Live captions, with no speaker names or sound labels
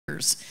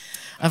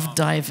of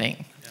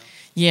diving.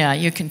 Yeah,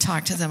 you can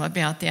talk to them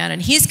about that.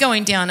 And he's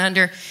going down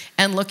under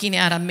and looking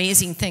at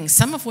amazing things,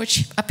 some of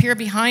which appear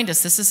behind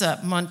us. This is a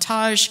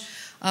montage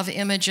of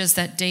images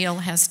that Dale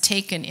has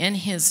taken in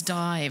his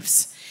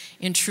dives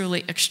in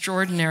truly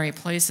extraordinary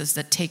places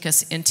that take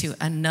us into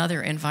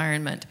another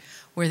environment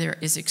where there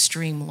is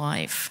extreme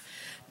life.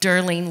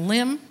 Darlene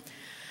Lim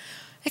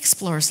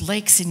explores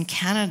lakes in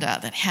Canada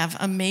that have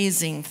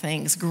amazing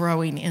things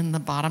growing in the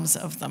bottoms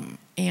of them.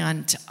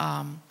 And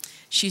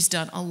she's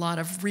done a lot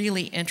of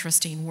really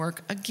interesting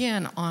work,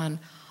 again, on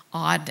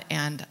odd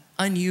and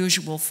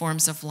unusual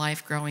forms of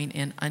life growing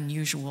in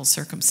unusual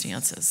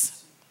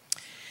circumstances.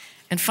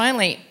 And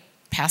finally,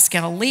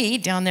 Pascal Lee,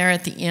 down there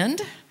at the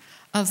end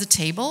of the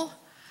table,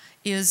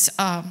 is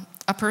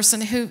a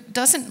person who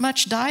doesn't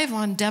much dive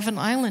on Devon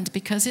Island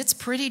because it's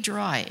pretty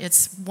dry.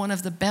 It's one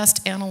of the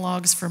best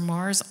analogs for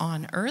Mars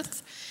on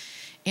Earth.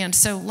 And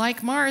so,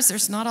 like Mars,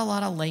 there's not a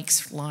lot of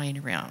lakes lying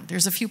around.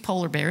 There's a few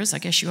polar bears. I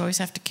guess you always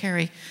have to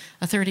carry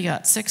a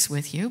 30-06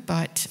 with you,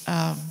 but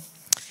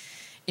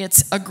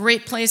it's a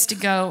great place to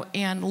go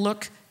and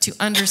look to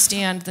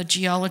understand the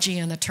geology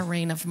and the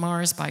terrain of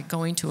Mars by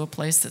going to a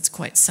place that's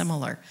quite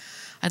similar.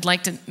 I'd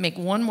like to make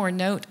one more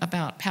note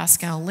about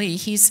Pascal Lee.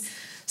 He's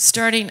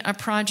starting a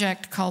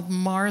project called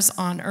Mars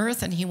on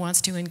Earth, and he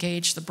wants to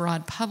engage the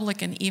broad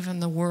public and even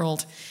the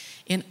world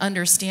in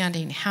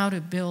understanding how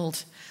to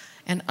build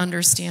and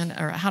understand,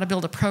 or how to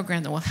build a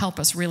program that will help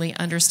us really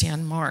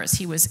understand Mars.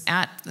 He was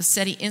at the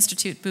SETI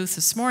Institute booth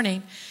this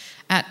morning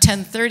at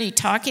 10:30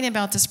 talking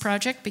about this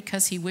project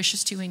because he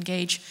wishes to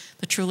engage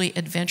the truly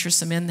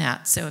adventuresome in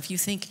that. So if you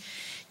think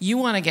you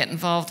want to get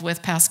involved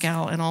with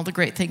Pascal and all the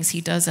great things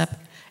he does up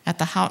at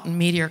the Houghton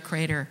Meteor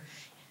Crater,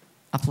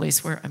 a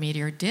place where a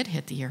meteor did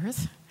hit the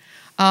Earth,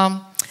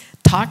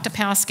 talk to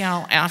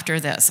Pascal after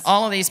this.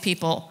 All of these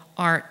people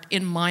are,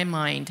 in my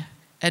mind,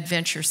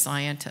 adventure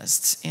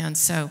scientists. And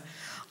so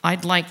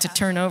I'd like to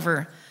turn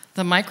over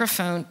the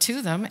microphone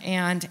to them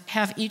and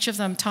have each of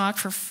them talk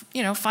for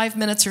 5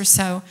 minutes or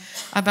so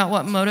about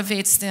what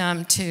motivates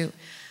them to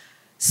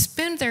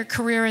spend their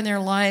career and their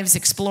lives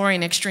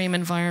exploring extreme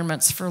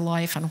environments for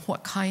life and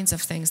what kinds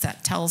of things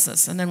that tells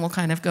us. And then we'll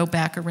kind of go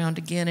back around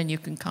again and you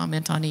can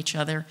comment on each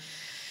other.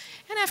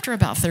 And after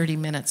about 30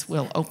 minutes,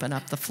 we'll open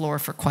up the floor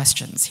for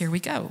questions. Here we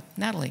go.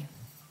 Natalie.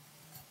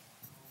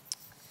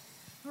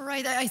 All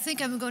right, I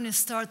think I'm going to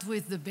start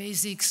with the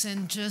basics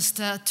and just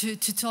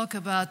to talk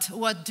about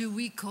what do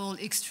we call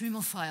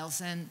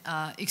extremophiles. And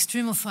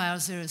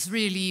extremophiles is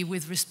really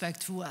with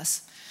respect to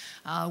us.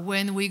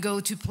 When we go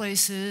to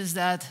places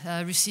that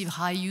receive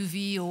high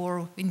UV,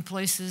 or in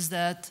places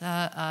that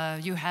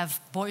you have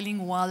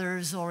boiling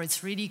waters, or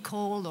it's really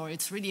cold, or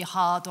it's really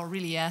hot, or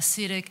really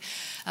acidic,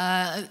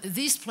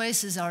 these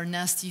places are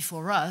nasty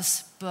for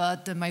us,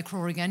 but the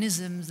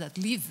microorganisms that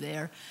live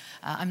there,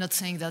 I'm not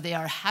saying that they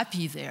are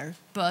happy there,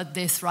 but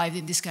they thrive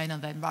in this kind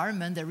of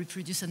environment, they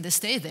reproduce and they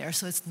stay there,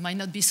 so it might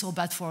not be so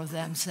bad for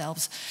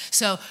themselves.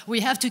 So we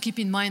have to keep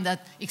in mind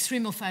that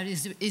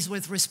extremophile is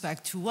with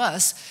respect to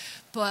us,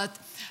 but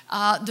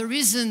the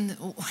reason,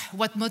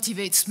 what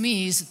motivates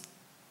me is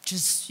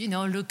just,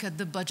 look at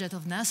the budget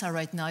of NASA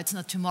right now. It's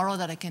not tomorrow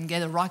that I can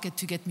get a rocket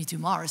to get me to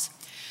Mars.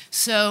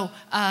 So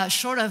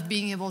short of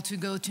being able to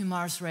go to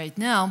Mars right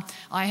now,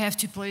 I have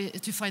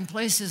to find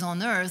places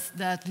on Earth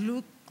that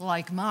look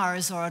like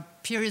Mars, or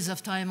periods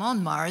of time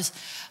on Mars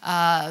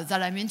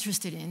that I'm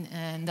interested in.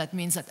 And that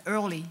means that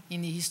early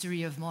in the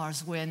history of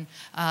Mars, when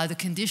the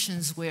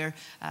conditions were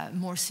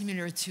more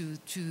similar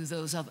to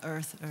those of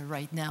Earth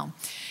right now.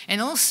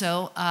 And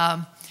also,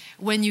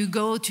 when you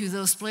go to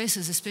those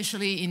places,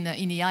 especially in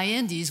the high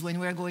Andes, when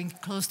we're going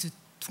close to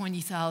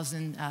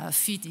 20,000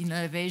 feet in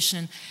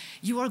elevation,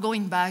 you are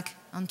going back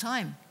on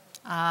time.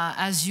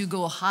 As you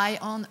go high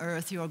on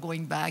Earth, you are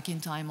going back in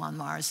time on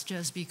Mars,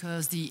 just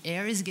because the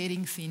air is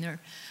getting thinner,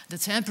 the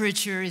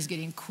temperature is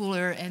getting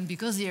cooler, and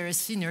because the air is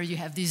thinner, you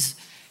have these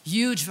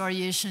huge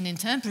variation in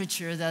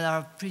temperature that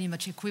are pretty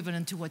much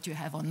equivalent to what you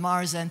have on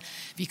Mars. And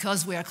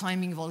because we are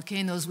climbing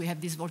volcanoes, we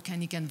have this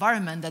volcanic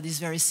environment that is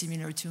very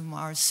similar to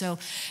Mars. So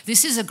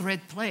this is a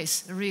great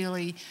place,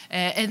 really.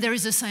 And there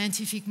is a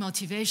scientific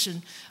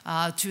motivation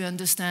to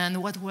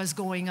understand what was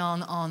going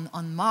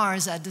on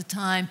Mars at the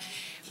time.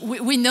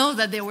 We know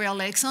that there were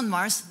lakes on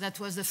Mars. That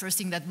was the first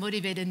thing that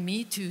motivated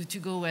me to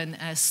go and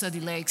study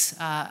lakes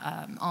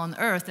on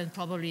Earth, and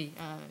probably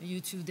you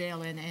too,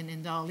 Dale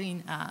and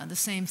Darlene, the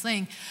same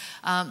thing.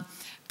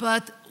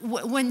 But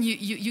when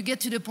you get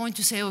to the point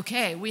to say,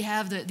 okay, we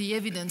have the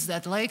evidence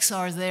that lakes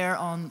are there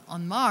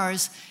on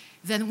Mars,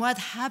 then what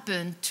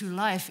happened to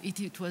life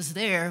if it was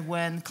there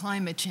when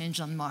climate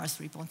changed on Mars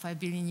 3.5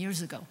 billion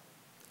years ago?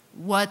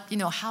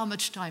 How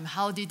much time?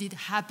 How did it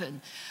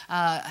happen?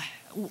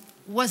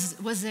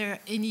 Was there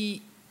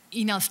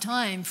enough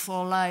time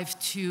for life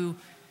to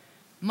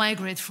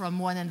migrate from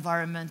one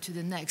environment to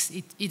the next.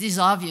 It is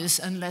obvious,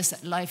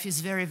 unless life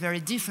is very, very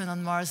different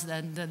on Mars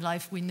than the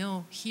life we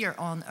know here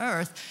on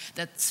Earth,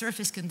 that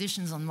surface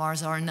conditions on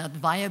Mars are not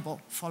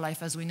viable for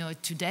life as we know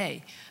it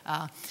today.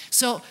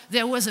 So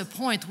there was a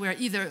point where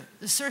either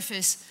the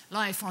surface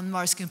life on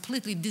Mars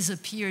completely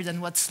disappeared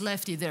and what's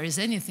left, if there is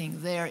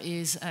anything, there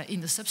is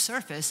in the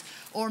subsurface,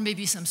 or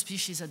maybe some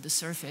species at the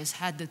surface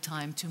had the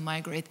time to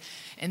migrate.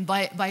 And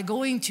by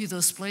going to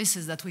those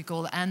places that we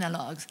call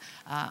analogs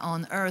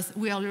on Earth,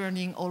 we are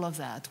learning all of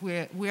that.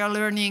 We are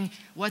learning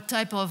what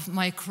type of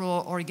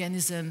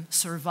microorganism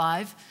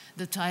survive,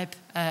 the type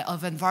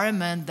of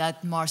environment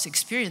that Mars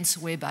experienced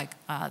way back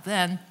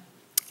then,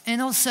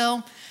 and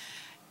also,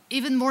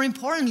 even more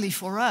importantly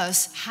for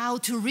us, how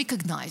to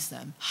recognize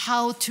them,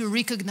 how to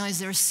recognize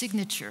their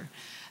signature.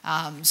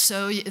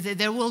 So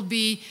there will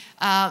be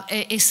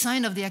a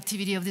sign of the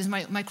activity of this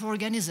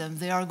microorganism.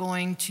 They are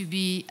going to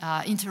be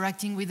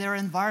interacting with their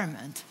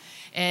environment.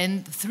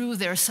 And through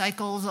their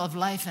cycles of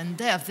life and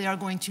death, they are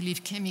going to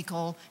leave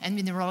chemical and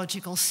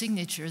mineralogical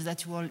signatures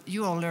that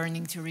you are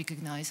learning to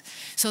recognize.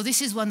 So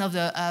this is one of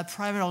the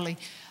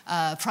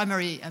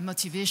primary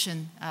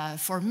motivation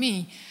for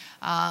me.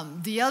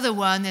 The other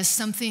one is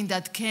something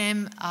that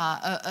came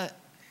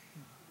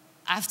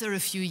after a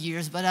few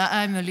years, but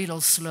I'm a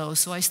little slow.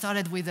 So I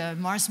started with a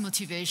Mars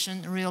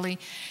motivation, really,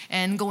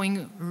 and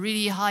going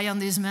really high on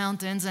these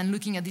mountains and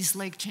looking at this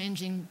lake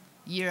changing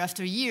year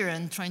after year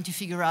and trying to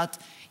figure out,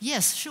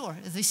 yes, sure,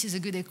 this is a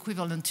good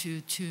equivalent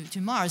to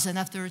Mars. And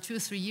after 2 or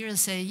 3 years,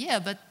 say, yeah,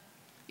 but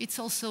it's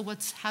also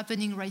what's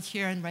happening right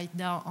here and right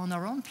now on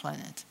our own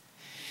planet.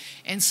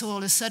 And so all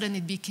of a sudden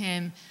it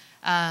became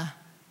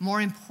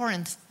more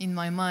important in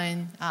my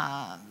mind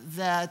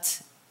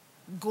that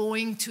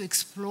going to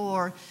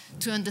explore,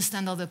 to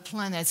understand other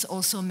planets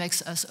also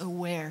makes us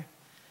aware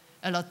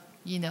a lot,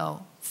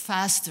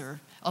 faster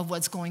of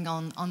what's going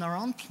on our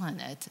own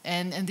planet.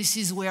 And this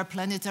is where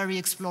planetary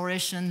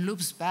exploration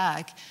loops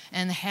back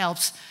and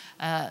helps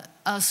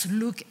us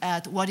look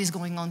at what is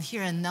going on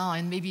here and now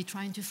and maybe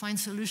trying to find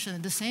solutions.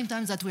 At the same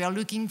time that we are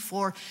looking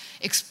for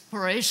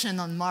exploration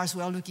on Mars,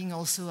 we are looking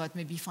also at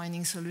maybe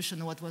finding solution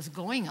to what was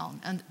going on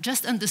and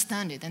just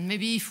understand it. And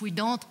maybe if we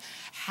don't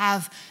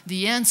have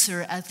the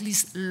answer, at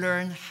least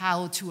learn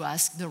how to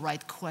ask the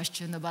right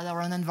question about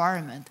our own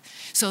environment.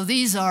 So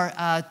these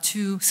are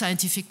 2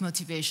 scientific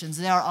motivations.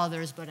 There are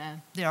others, but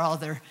there are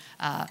other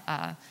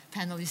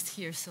panelists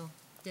here. So,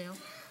 Dale?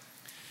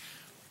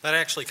 That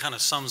actually kind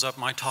of sums up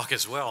my talk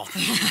as well.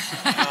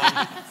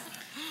 I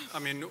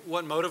mean,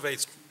 what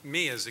motivates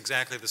me is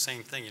exactly the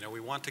same thing. We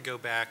want to go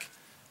back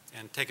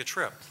and take a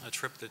trip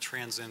that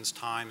transcends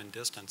time and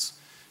distance.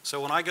 So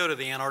when I go to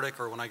the Antarctic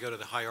or when I go to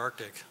the high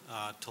Arctic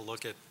to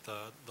look at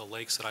the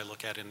lakes that I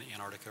look at in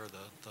Antarctica or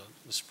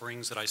the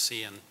springs that I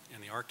see in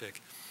the Arctic,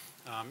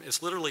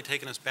 it's literally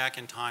taken us back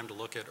in time to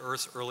look at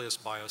Earth's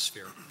earliest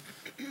biosphere.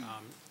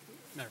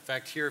 Matter of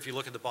fact, here, if you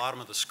look at the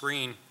bottom of the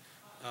screen,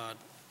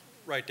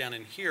 right down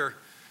in here,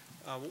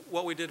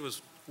 what we did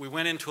was we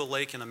went into a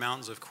lake in the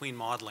mountains of Queen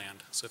Maud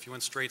Land. So if you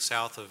went straight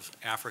south of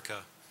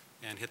Africa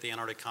and hit the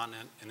Antarctic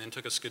continent and then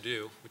took a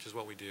skidoo, which is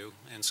what we do,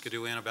 and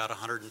skidoo in about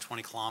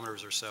 120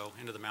 kilometers or so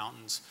into the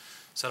mountains,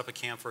 set up a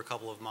camp for a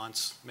couple of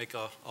months, make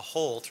a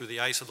hole through the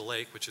ice of the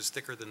lake, which is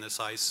thicker than this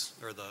ice,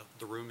 or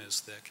the room is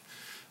thick.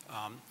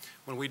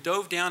 When we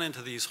dove down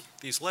into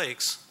these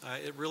lakes,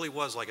 it really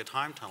was like a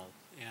time tunnel.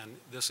 And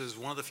this is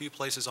one of the few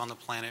places on the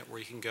planet where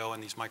you can go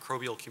and these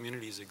microbial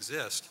communities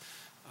exist.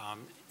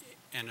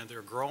 And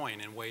they're growing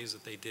in ways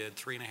that they did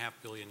 3.5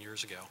 billion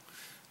years ago.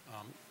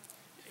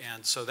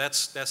 And so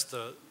that's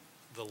the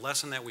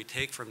lesson that we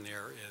take from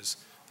there is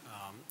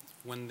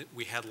when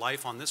we had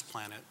life on this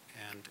planet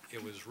and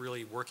it was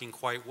really working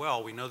quite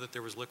well, we know that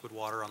there was liquid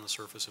water on the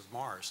surface of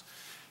Mars.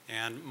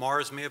 And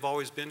Mars may have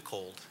always been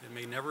cold. It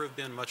may never have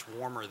been much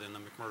warmer than the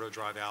McMurdo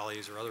Dry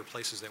Valleys or other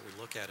places that we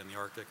look at in the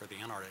Arctic or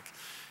the Antarctic.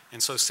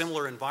 And so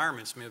similar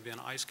environments may have been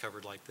ice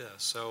covered like this.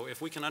 So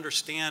if we can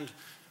understand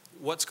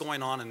what's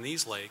going on in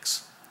these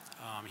lakes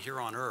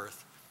here on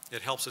Earth,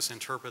 it helps us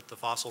interpret the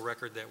fossil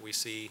record that we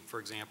see, for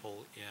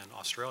example, in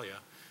Australia.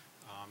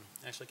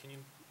 Actually, can you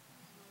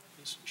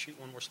please shoot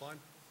one more slide?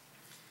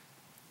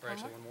 Or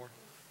actually one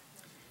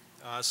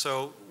more.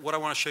 So what I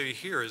want to show you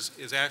here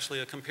is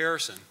actually a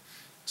comparison.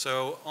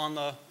 So on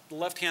the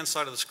left-hand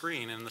side of the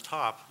screen in the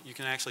top, you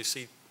can actually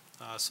see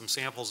some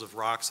samples of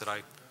rocks that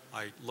I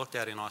looked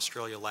at in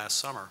Australia last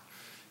summer.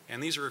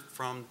 And these are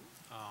from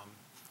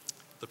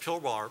the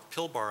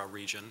Pilbara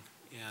region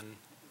in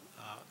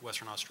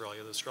Western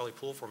Australia, the Australia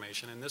Pool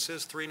Formation. And this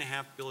is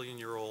 3.5 billion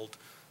year old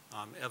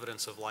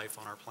evidence of life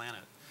on our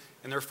planet.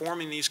 And they're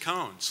forming these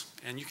cones.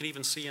 And you can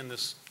even see in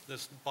this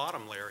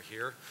bottom layer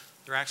here,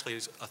 there actually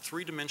is a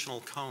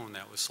 3-dimensional cone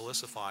that was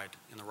silicified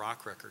in the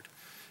rock record.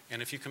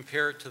 And if you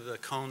compare it to the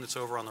cone that's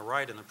over on the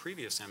right in the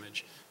previous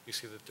image, you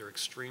see that they're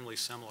extremely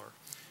similar.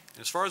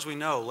 And as far as we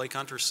know, Lake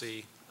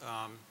Untersee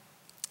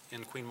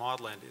in Queen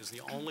Maud Land is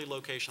the only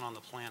location on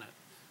the planet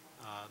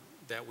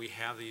that we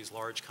have these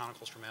large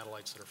conical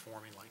stromatolites that are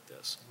forming like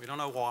this. We don't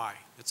know why.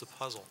 It's a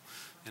puzzle.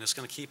 And it's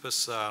going to keep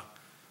us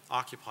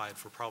occupied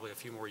for probably a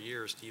few more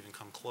years to even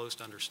come close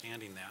to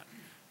understanding that.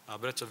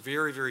 But it's a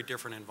very, very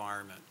different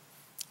environment,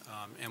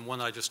 and one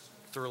that I just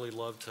thoroughly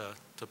love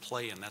to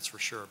play in, that's for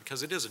sure,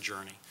 because it is a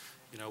journey.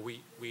 You know,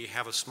 we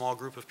have a small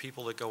group of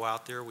people that go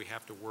out there. We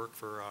have to work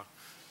for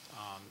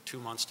 2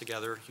 months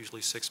together,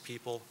 usually 6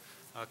 people.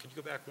 Could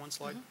you go back one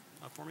slide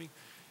for me?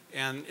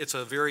 And it's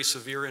a very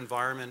severe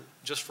environment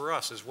just for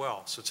us as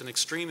well. So it's an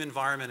extreme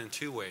environment in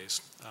 2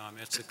 ways.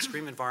 It's an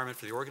extreme environment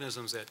for the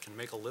organisms that can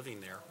make a living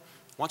there.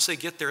 Once they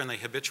get there and they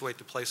habituate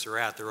to the place they're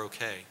at, they're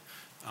okay.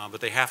 But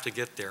they have to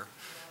get there.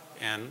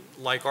 And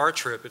like our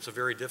trip, it's a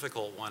very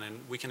difficult one, and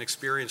we can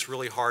experience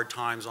really hard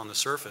times on the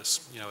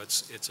surface. You know,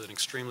 it's an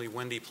extremely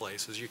windy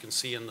place. As you can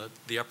see in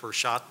the upper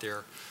shot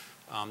there,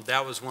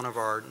 that was one of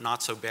our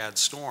not-so-bad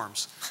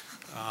storms.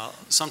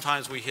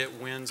 Sometimes we hit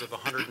winds of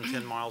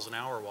 110 miles an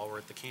hour while we're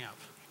at the camp.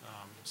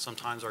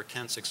 Sometimes our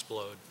tents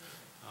explode.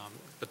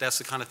 But that's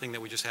the kind of thing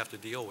that we just have to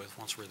deal with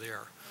once we're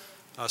there.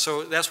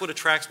 So that's what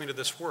attracts me to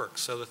this work.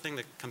 So the thing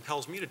that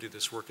compels me to do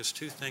this work is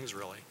 2 things,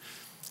 really.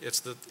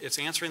 It's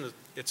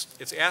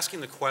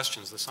asking the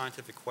questions, the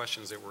scientific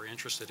questions that we're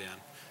interested in,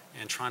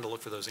 and trying to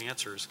look for those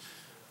answers.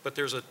 But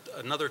there's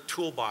another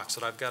toolbox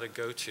that I've got to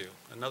go to,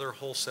 another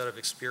whole set of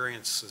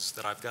experiences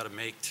that I've got to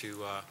make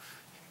to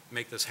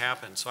make this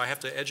happen. So I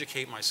have to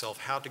educate myself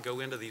how to go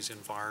into these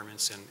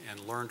environments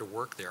and learn to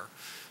work there.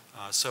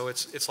 So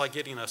it's like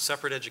getting a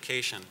separate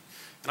education.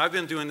 And I've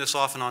been doing this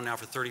off and on now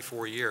for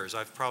 34 years.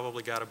 I've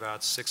probably got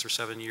about 6 or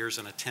 7 years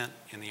in a tent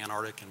in the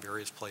Antarctic and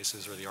various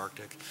places, or the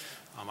Arctic.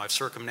 I've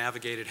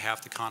circumnavigated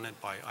half the continent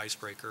by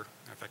icebreaker.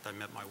 In fact, I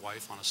met my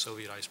wife on a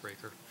Soviet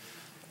icebreaker.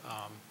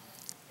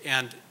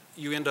 And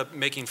you end up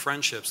making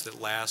friendships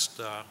that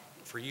last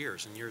for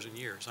years and years and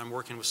years. I'm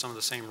working with some of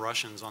the same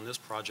Russians on this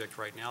project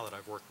right now that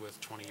I've worked with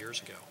 20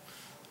 years ago.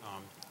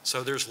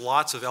 So there's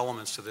lots of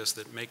elements to this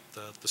that make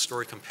the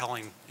story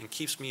compelling and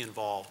keeps me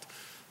involved.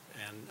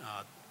 And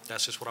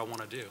that's just what I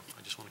want to do.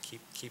 I just want to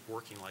keep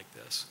working like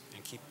this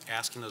and keep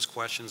asking those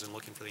questions and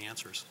looking for the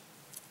answers.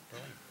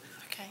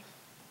 Okay.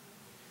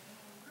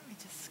 Let me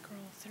just scroll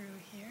through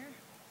here.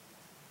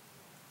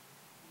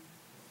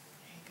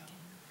 There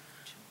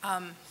you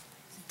go.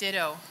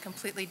 Ditto,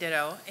 completely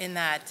ditto, in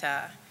that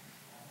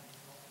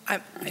I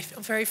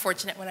feel very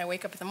fortunate when I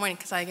wake up in the morning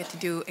because I get to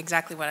do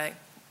exactly what I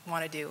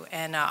want to do.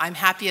 And I'm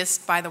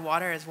happiest by the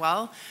water as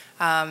well,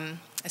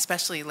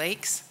 especially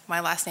lakes. My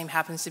last name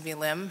happens to be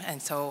Lim,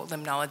 and so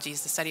limnology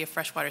is the study of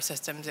freshwater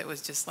systems. It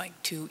was just like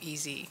too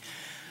easy.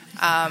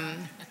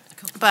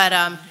 But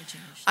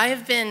I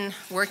have been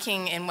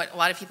working in what a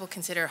lot of people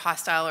consider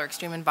hostile or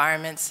extreme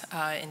environments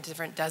in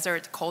different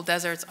deserts, cold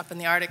deserts up in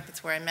the Arctic.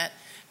 That's where I met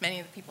many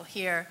of the people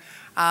here.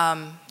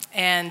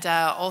 And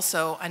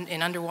also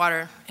in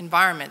underwater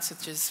environments,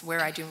 which is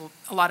where I do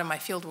a lot of my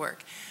field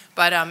work.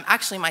 But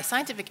actually, my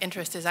scientific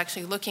interest is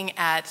actually looking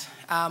at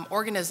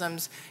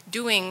organisms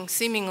doing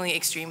seemingly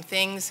extreme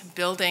things,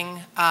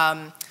 building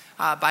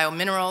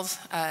biominerals,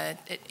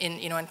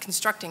 and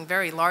constructing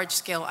very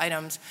large-scale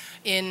items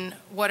in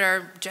what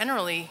are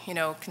generally,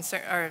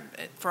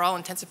 for all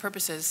intents and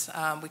purposes,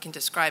 we can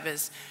describe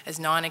as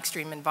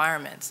non-extreme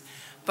environments.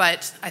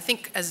 But I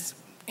think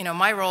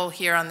my role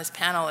here on this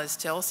panel is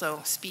to also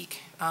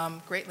speak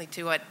greatly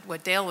to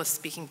what Dale was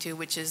speaking to,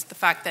 which is the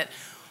fact that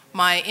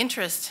my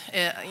interest,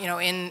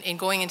 in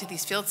going into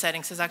these field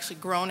settings has actually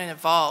grown and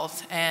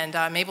evolved, and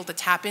I'm able to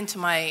tap into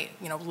my,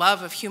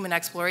 love of human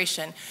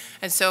exploration.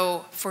 And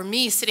so, for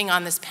me, sitting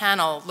on this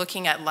panel,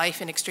 looking at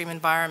life in extreme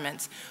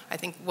environments, I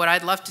think what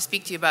I'd love to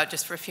speak to you about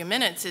just for a few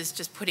minutes is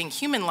just putting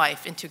human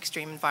life into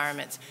extreme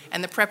environments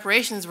and the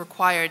preparations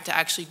required to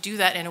actually do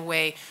that in a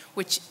way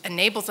which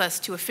enables us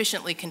to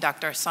efficiently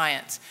conduct our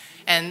science.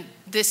 And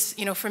this,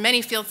 for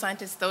many field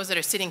scientists, those that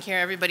are sitting here,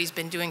 everybody's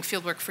been doing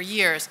field work for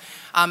years.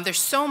 There's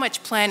so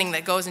much planning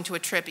that goes into a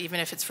trip, even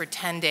if it's for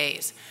 10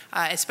 days,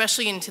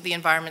 especially into the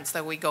environments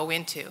that we go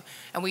into.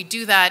 And we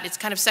do that, it's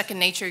kind of second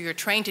nature. You're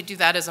trained to do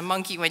that as a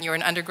monkey when you're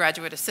an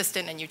undergraduate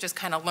assistant, and you just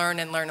kind of learn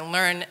and learn and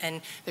learn,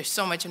 and there's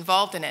so much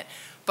involved in it.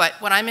 But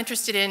what I'm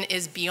interested in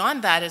is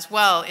beyond that as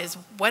well, is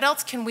what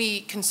else can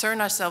we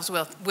concern ourselves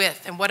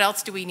with, and what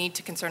else do we need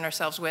to concern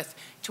ourselves with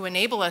to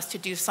enable us to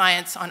do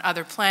science on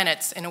other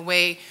planets in a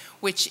way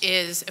which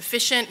is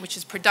efficient, which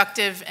is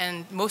productive,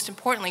 and most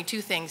importantly,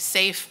 2 things,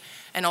 safe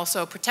and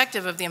also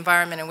protective of the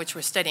environment in which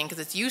we're studying. Because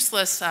it's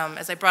useless,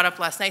 as I brought up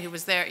last night, who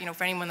was there,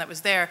 for anyone that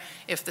was there,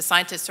 if the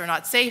scientists are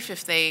not safe,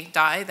 if they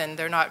die, then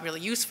they're not really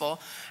useful.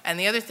 And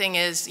the other thing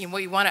is,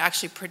 we want to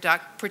actually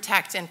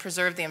protect and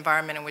preserve the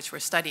environment in which we're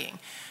studying.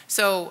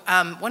 So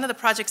one of the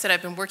projects that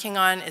I've been working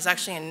on is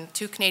actually in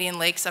 2 Canadian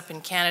lakes up in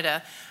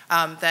Canada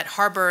that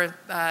harbor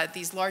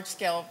these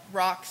large-scale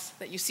rocks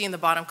that you see in the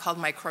bottom called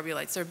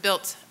microbialites. They're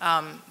built,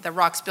 the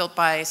rocks built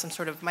by some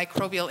sort of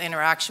microbial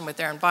interaction with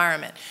their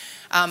environment.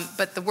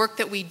 But the work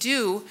that we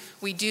do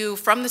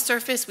from the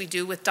surface, we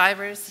do with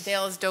divers.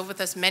 Dale has dove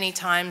with us many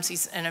times.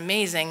 He's an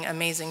amazing,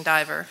 amazing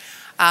diver.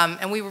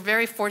 And we were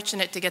very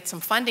fortunate to get some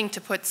funding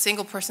to put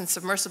single-person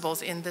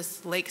submersibles in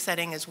this lake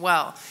setting as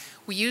well.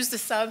 We used the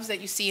subs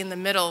that you see in the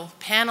middle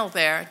panel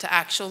there to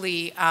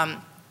actually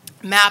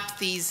map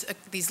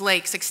these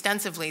lakes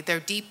extensively. They're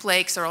deep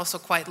lakes, they're also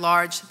quite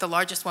large. The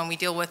largest one we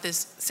deal with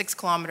is 6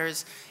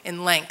 kilometers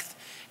in length.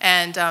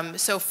 And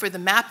so for the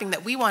mapping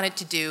that we wanted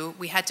to do,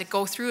 we had to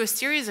go through a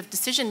series of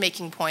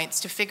decision-making points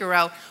to figure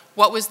out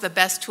what was the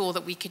best tool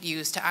that we could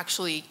use to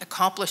actually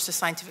accomplish the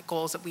scientific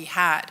goals that we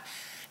had.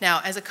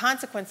 Now, as a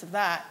consequence of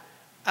that,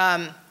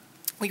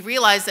 we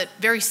realized that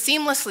very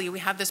seamlessly we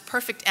have this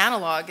perfect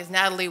analog, as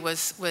Natalie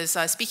was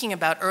speaking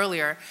about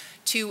earlier,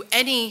 to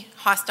any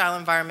hostile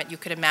environment you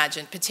could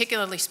imagine,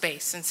 particularly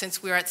space. And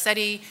since we're at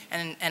SETI,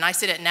 and I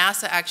sit at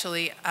NASA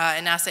actually,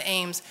 at NASA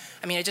Ames,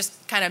 I mean, it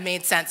just kind of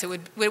made sense. It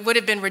would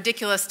have been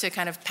ridiculous to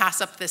kind of pass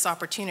up this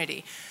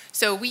opportunity.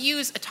 So we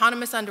use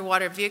autonomous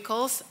underwater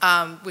vehicles,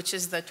 which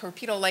is the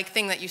torpedo-like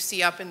thing that you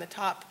see up in the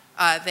top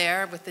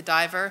there with the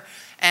diver.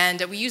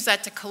 And we use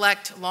that to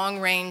collect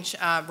long-range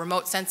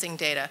remote sensing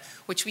data,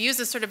 which we use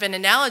as sort of an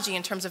analogy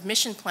in terms of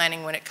mission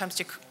planning when it comes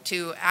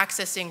to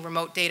accessing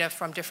remote data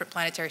from different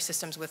planetary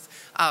systems with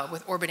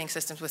orbiting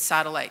systems with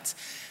satellites.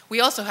 We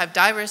also have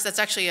divers. That's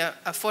actually a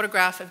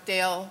photograph of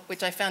Dale,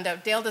 which I found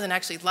out Dale doesn't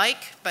actually like,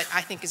 but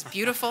I think is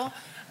beautiful.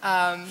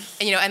 And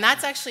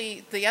that's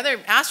actually, the other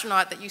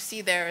astronaut that you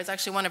see there is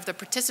actually one of the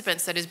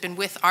participants that has been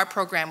with our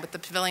program with the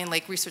Pavilion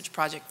Lake Research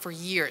Project for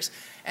years.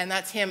 And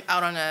that's him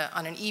out on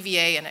an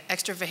EVA and an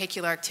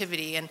extravehicular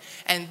activity,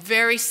 and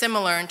very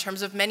similar in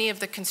terms of many of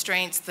the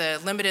constraints,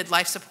 the limited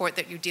life support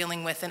that you're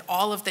dealing with, and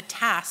all of the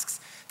tasks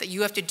that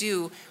you have to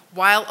do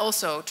while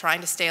also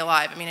trying to stay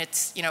alive. I mean,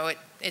 it's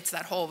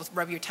that whole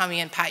rub your tummy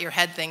and pat your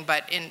head thing,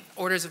 but in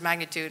orders of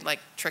magnitude, like,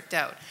 tricked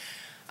out.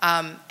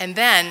 And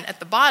then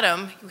at the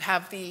bottom, you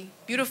have the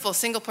beautiful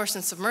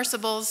single-person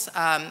submersibles,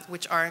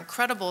 which are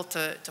incredible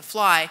to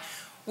fly,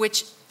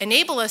 which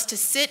enable us to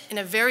sit in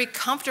a very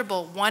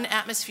comfortable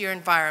one-atmosphere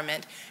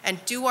environment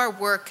and do our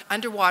work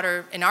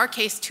underwater, in our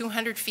case,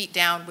 200 feet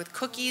down, with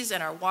cookies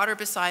and our water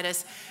beside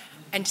us.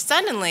 And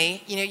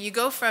suddenly, you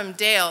go from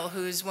Dale,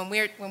 who's when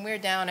he's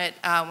down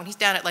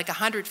at like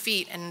 100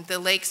 feet and the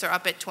lakes are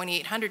up at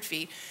 2,800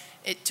 feet.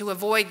 To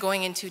avoid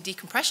going into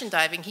decompression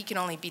diving, he can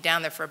only be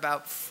down there for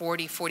about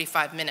 40,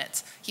 45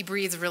 minutes. He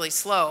breathes really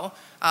slow,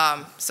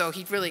 so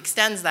he really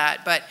extends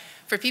that. But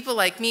for people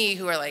like me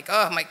who are like,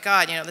 oh my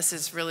God, this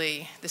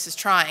is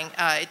trying,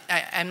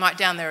 I'm not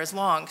down there as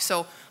long.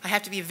 So I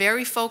have to be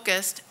very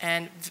focused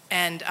and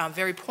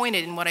very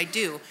pointed in what I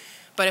do.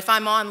 But if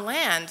I'm on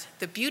land,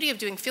 the beauty of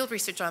doing field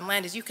research on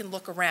land is you can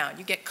look around.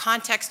 You get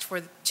context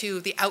to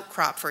the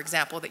outcrop, for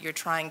example, that you're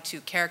trying to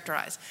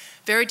characterize.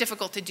 Very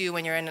difficult to do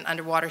when you're in an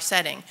underwater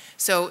setting.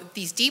 So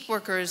these deep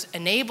workers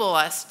enable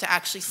us to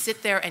actually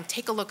sit there and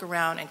take a look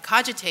around and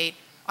cogitate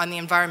on the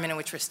environment in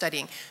which we're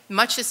studying.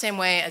 Much the same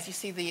way as you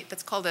see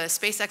that's called a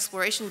space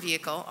exploration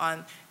vehicle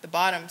on the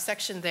bottom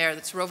section there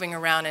that's roving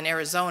around in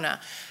Arizona.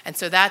 And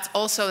so that's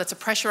a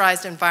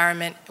pressurized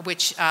environment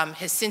which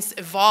has since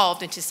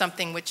evolved into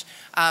something which,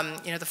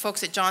 the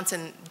folks at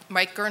Johnson,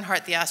 Mike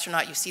Gernhardt, the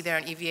astronaut you see there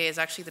on EVA, is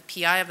actually the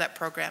PI of that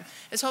program,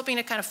 is hoping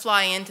to kind of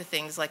fly into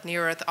things like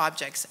near-Earth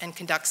objects and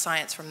conduct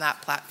science from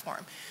that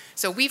platform.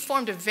 So we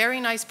formed a very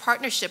nice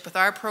partnership with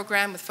our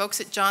program, with folks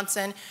at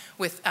Johnson,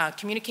 with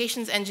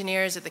communications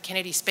engineers at the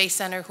Kennedy Space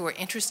Center who are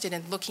interested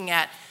in looking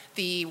at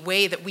the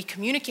way that we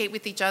communicate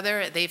with each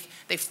other. They've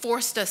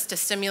forced us to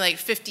simulate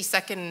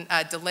 50-second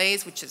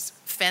delays, which is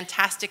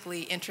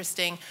fantastically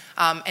interesting.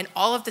 And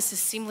all of this is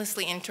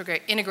seamlessly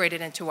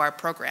integrated into our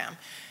program.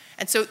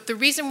 And so the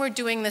reason we're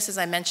doing this, as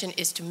I mentioned,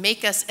 is to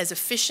make us as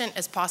efficient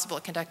as possible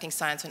at conducting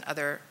science in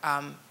other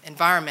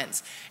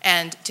environments,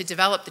 and to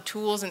develop the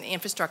tools and the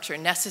infrastructure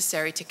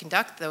necessary to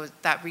conduct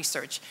that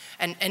research,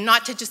 and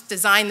not to just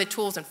design the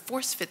tools and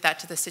force fit that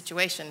to the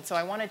situation. So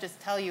I want to just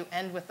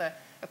end with a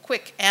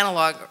quick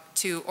anecdote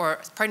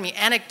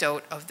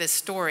of this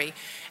story.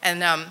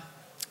 And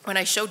when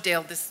I showed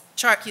Dale this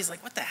chart, he's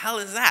like, what the hell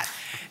is that?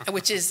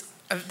 Which is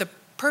the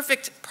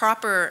perfect,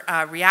 proper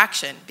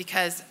reaction,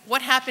 because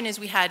what happened is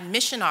we had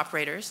mission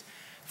operators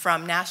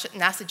from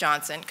NASA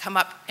Johnson come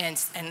up, and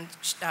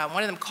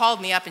one of them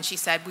called me up and she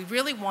said, we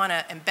really want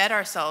to embed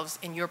ourselves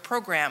in your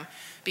program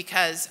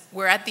because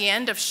we're at the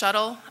end of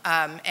shuttle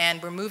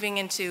and we're moving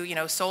into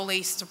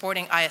solely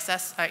supporting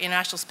ISS,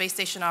 International Space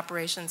Station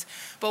operations,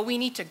 but we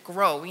need to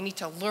grow. We need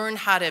to learn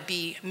how to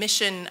be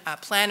mission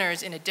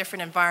planners in a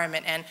different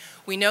environment, and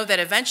we know that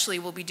eventually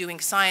we'll be doing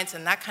science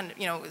and that kind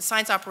of,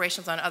 science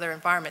operations on other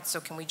environments,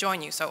 so can we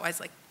join you? So I was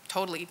like,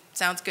 totally,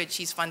 sounds good,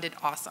 she's funded,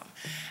 awesome.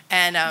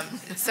 And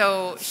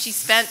so she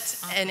spent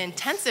an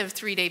intensive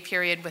 3-day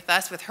period with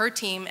us, with her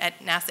team at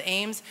NASA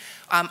Ames.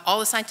 All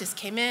the scientists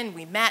came in,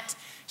 we met.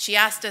 She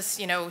asked us,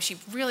 she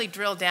really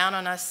drilled down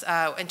on us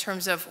in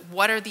terms of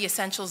what are the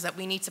essentials that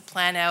we need to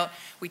plan out.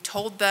 We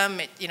told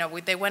them,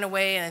 they went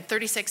away, and in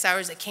 36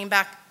 hours they came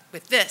back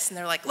with this, and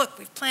they're like, look,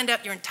 we've planned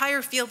out your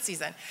entire field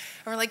season.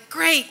 And we're like,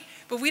 great,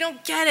 but we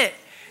don't get it.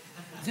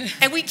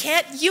 And we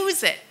can't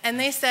use it. And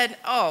they said,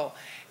 oh.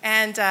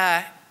 And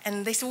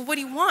And they said, well, what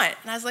do you want?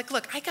 And I was like,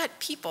 look, I got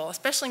people,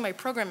 especially my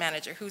program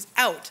manager, who's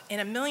out in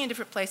a million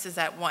different places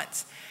at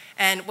once.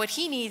 And what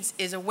he needs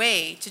is a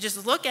way to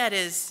just look at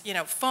his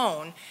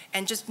phone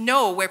and just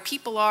know where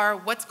people are,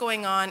 what's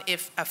going on.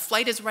 If a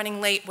flight is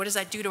running late, what does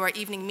that do to our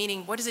evening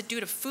meeting? What does it do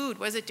to food?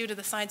 What does it do to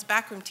the science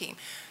backroom team?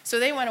 So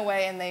they went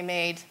away and they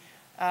made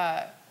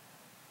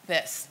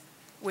this,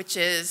 which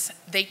is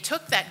they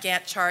took that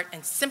Gantt chart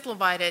and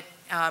simplified it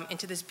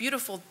into this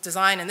beautiful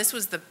design. And this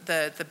was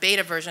the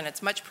beta version.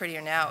 It's much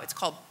prettier now.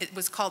 It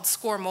was called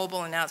Score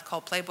Mobile, and now it's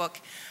called Playbook.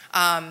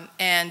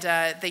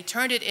 They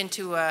turned it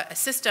into a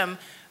system,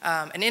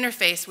 an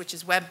interface which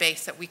is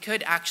web-based that we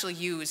could actually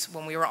use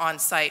when we were on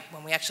site,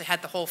 when we actually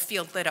had the whole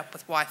field lit up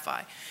with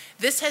Wi-Fi.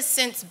 This has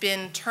since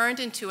been turned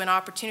into an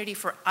opportunity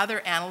for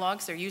other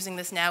analogs. They're using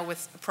this now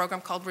with a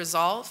program called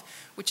Resolve,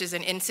 which is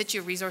an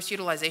in-situ resource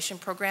utilization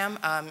program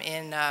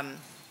in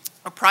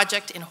a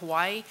project in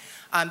Hawaii.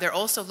 They're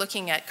also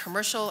looking at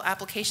commercial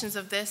applications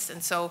of this,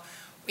 and so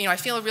I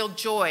feel a real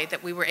joy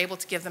that we were able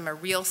to give them a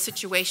real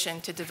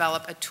situation to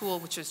develop a tool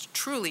which was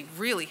truly,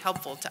 really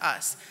helpful to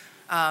us.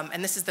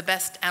 And this is the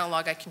best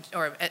analog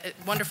or a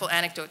wonderful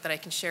anecdote that I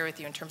can share with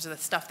you in terms of the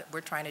stuff that we're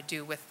trying to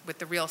do with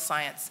the real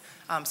science.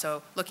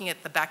 So looking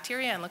at the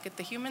bacteria and look at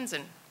the humans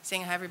and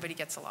seeing how everybody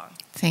gets along.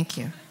 Thank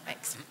you.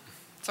 Thanks.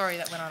 Sorry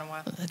that went on a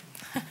while.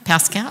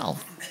 Pascal.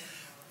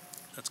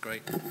 That's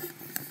great.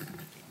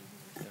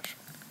 Yeah, sure.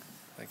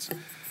 Thanks.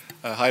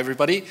 Hi,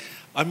 everybody.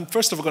 I'm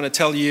first of all going to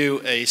tell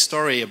you a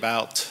story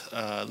about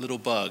little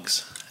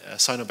bugs,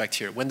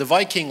 cyanobacteria. When the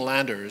Viking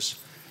landers,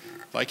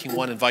 Viking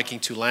 1 and Viking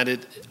 2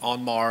 landed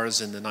on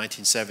Mars in the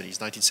 1970s,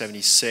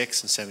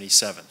 1976 and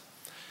 77.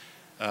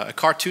 A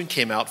cartoon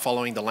came out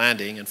following the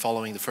landing and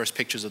following the first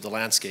pictures of the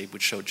landscape,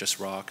 which showed just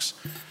rocks.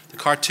 The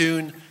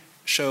cartoon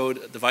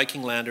showed the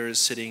Viking landers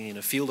sitting in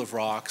a field of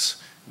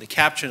rocks. The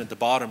caption at the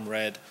bottom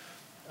read,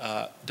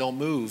 "Don't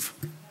move,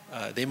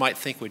 they might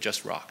think we're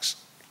just rocks."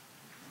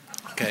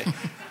 Okay,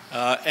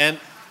 and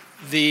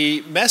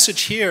the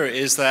message here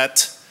is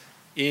that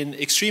in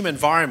extreme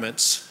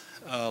environments,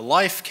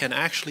 life can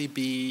actually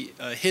be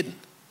hidden.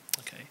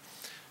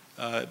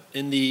 Okay,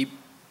 in the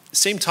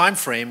same time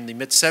frame, the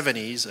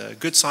mid-70s, a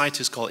good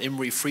scientist called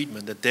Imre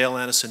Friedman that Dale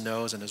Anderson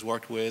knows and has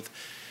worked with,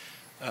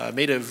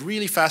 made a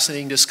really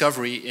fascinating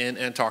discovery in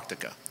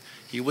Antarctica.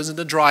 He was in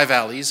the dry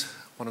valleys,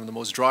 one of the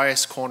most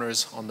driest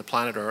corners on the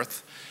planet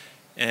Earth,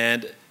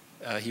 and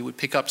he would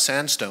pick up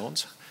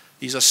sandstones.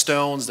 These are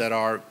stones that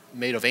are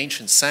made of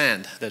ancient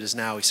sand that is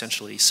now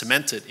essentially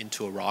cemented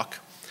into a rock.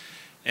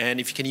 And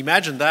if you can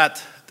imagine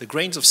that, the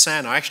grains of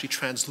sand are actually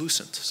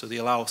translucent, so they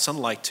allow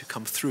sunlight to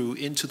come through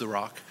into the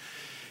rock.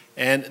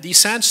 And these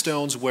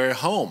sandstones were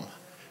home,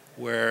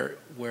 were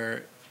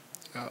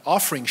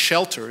offering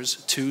shelters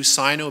to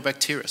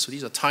cyanobacteria. So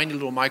these are tiny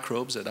little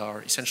microbes that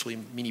are essentially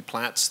mini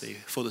plants. They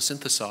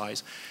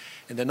photosynthesize.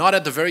 And they're not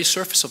at the very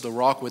surface of the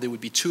rock where they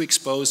would be too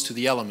exposed to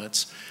the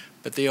elements,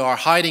 but they are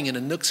hiding in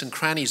the nooks and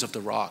crannies of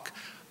the rock.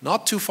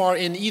 Not too far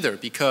in either,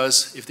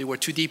 because if they were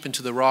too deep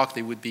into the rock,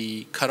 they would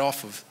be cut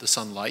off of the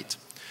sunlight.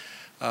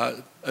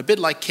 A bit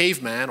like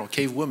caveman or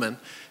cavewoman,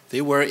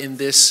 they were in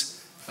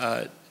this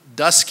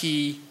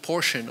dusky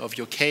portion of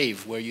your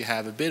cave where you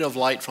have a bit of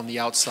light from the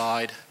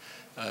outside,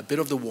 a bit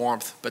of the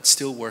warmth, but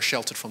still were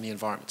sheltered from the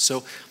environment.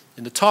 So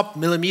in the top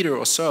millimeter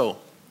or so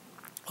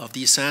of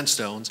these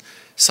sandstones,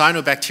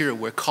 cyanobacteria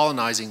were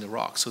colonizing the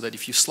rock, so that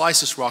if you slice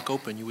this rock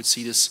open, you would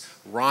see this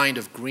rind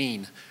of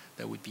green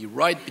that would be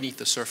right beneath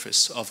the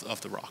surface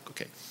of the rock.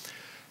 Okay.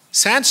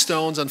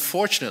 Sandstones,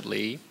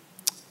 unfortunately,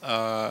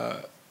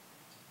 are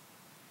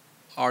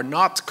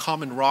not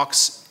common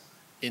rocks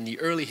in the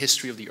early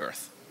history of the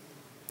Earth.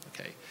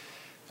 Okay.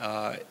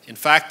 In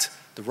fact,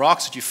 the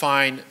rocks that you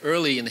find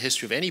early in the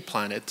history of any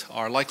planet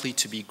are likely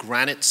to be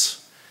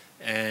granites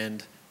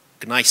and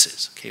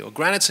gneisses. Okay. Well,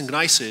 granites and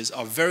gneisses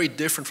are very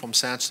different from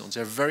sandstones.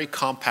 They're very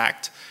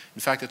compact.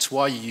 In fact, that's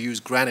why you use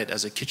granite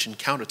as a kitchen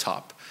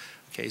countertop.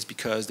 Okay, it's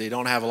because they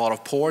don't have a lot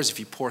of pores. If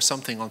you pour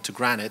something onto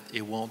granite,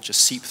 it won't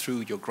just seep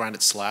through your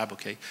granite slab.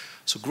 Okay,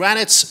 so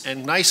granites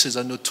and gneisses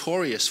are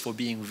notorious for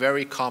being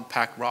very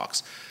compact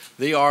rocks.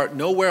 They are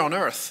nowhere on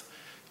Earth,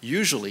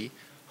 usually,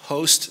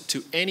 host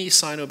to any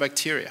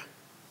cyanobacteria.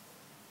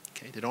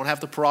 Okay, they don't have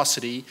the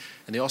porosity,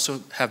 and they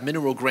also have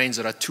mineral grains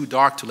that are too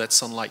dark to let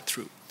sunlight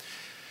through.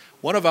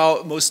 One of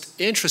our most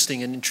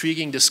interesting and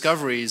intriguing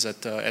discoveries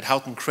at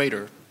Houghton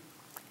Crater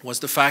was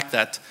the fact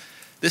that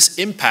this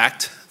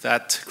impact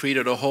that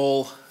created a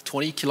hole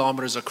 20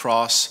 kilometers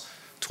across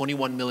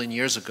 21 million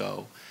years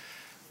ago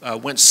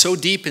went so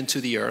deep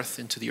into the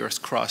Earth's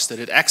crust, that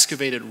it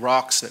excavated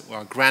rocks that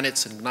were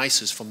granites and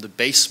gneisses from the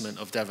basement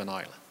of Devon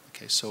Island.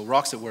 Okay, so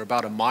rocks that were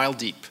about a mile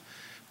deep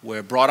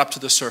were brought up to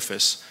the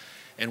surface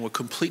and were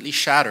completely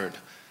shattered,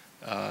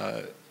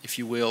 if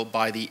you will,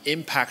 by the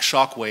impact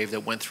shock wave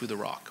that went through the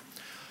rock,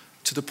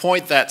 to the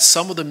point that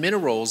some of the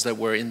minerals that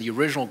were in the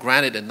original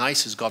granite and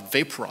gneisses got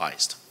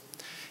vaporized.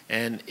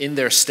 And in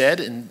their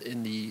stead,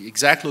 in the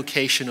exact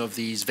location of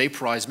these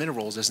vaporized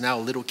minerals, there's now a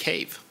little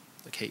cave.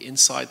 okay,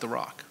 inside the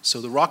rock.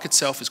 So the rock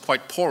itself is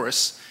quite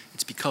porous.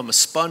 It's become a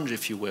sponge,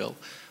 if you will,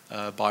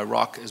 by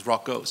rock as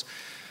rock goes.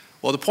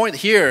 Well, the point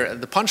here,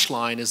 the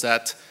punchline, is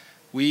that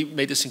we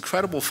made this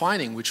incredible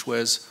finding, which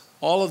was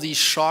all of these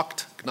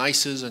shocked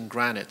gneisses and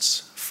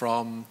granites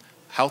from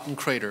Houghton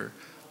Crater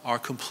are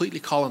completely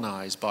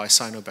colonized by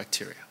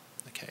cyanobacteria.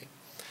 Okay.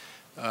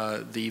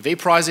 The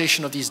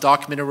vaporization of these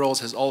dark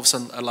minerals has all of a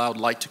sudden allowed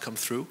light to come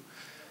through.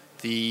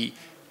 The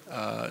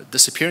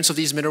disappearance of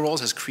these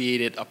minerals has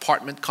created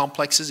apartment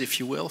complexes, if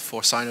you will,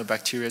 for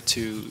cyanobacteria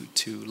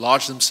to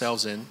lodge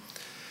themselves in.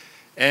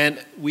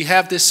 And we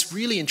have this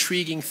really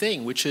intriguing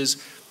thing, which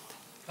is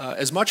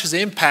as much as the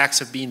impacts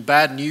have been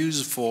bad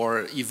news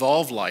for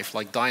evolved life,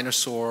 like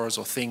dinosaurs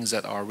or things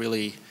that are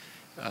really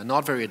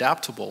not very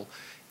adaptable,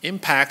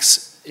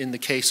 impacts in the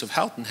case of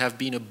Houghton have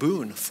been a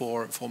boon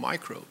for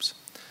microbes.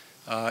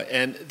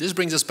 And this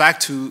brings us back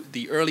to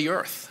the early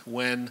Earth,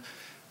 when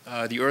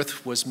the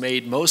Earth was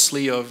made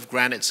mostly of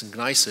granites and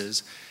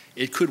gneisses.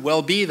 It could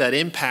well be that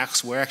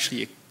impacts were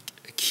actually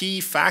a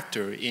key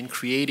factor in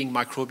creating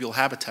microbial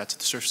habitats at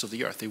the surface of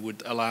the Earth. They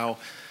would allow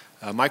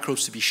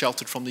microbes to be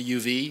sheltered from the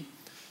UV,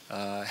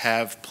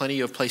 have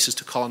plenty of places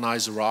to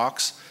colonize the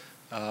rocks,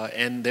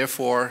 and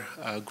therefore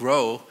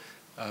grow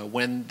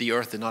when the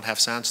Earth did not have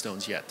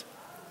sandstones yet.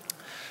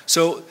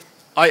 So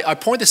I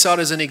point this out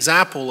as an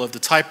example of the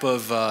type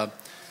of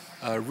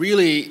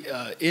really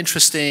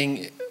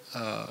interesting,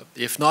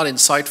 if not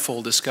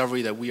insightful,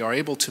 discovery that we are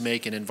able to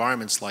make in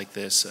environments like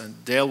this.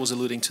 And Dale was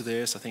alluding to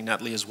this, I think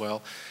Natalie as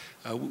well.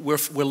 We're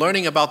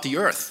learning about the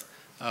Earth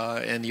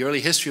and the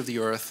early history of the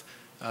Earth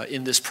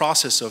in this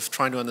process of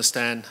trying to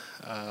understand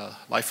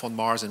life on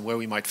Mars and where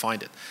we might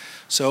find it.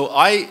 So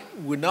I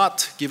would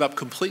not give up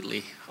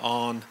completely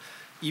on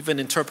even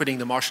interpreting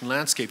the Martian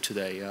landscape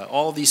today.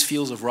 All of these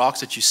fields of rocks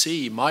that you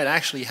see might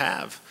actually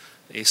have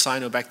a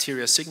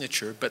cyanobacteria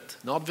signature, but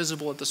not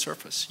visible at the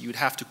surface. You'd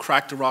have to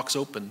crack the rocks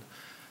open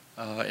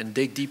and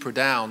dig deeper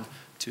down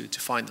to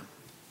find them,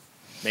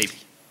 maybe.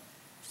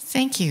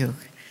 Thank you.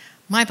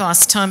 My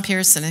boss, Tom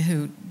Pearson,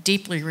 who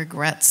deeply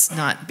regrets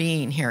not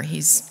being here,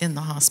 he's in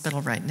the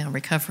hospital right now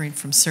recovering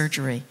from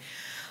surgery,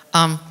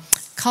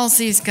 calls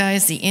these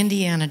guys the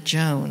Indiana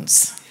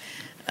Jones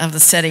of the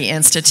SETI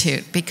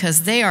Institute,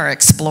 because they are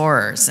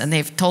explorers, and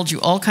they've told you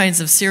all kinds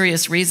of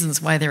serious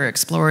reasons why they're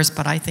explorers,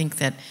 but I think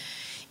that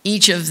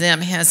each of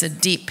them has a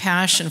deep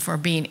passion for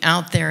being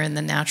out there in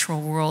the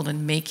natural world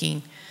and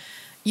making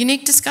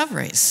unique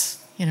discoveries.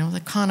 You know,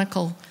 the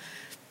conical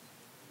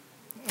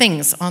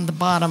things on the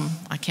bottom,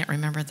 I can't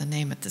remember the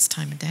name at this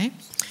time of day.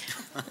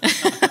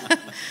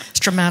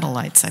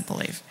 Stromatolites, I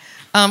believe.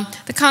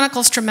 The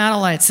conical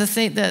stromatolites,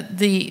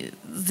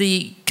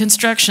 the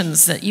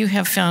constructions that you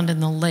have found in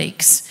the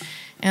lakes,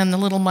 and the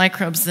little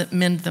microbes that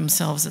mend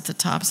themselves at the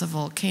tops of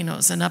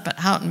volcanoes, and up at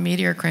Houghton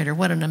Meteor Crater,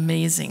 what an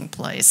amazing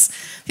place.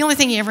 The only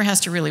thing he ever has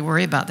to really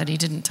worry about that he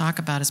didn't talk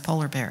about is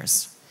polar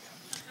bears.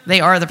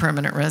 They are the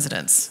permanent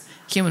residents.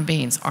 Human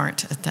beings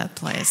aren't at that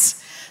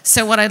place.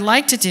 So what I'd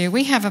like to do,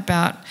 we have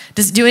about,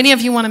 do any of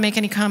you want to make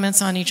any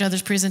comments on each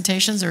other's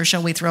presentations, or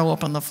shall we throw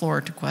open the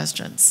floor to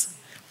questions?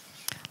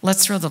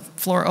 Let's throw the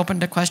floor open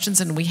to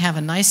questions, and we have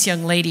a nice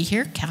young lady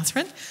here,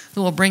 Catherine,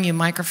 who will bring you a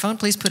microphone.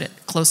 Please put it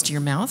close to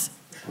your mouth.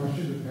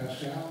 Question to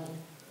Pascal.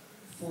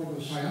 For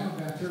the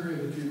cyanobacteria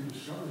that you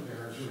discovered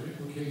there, is there an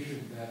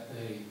implication that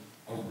they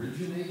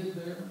originated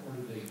there, or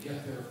did they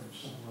get there from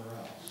somewhere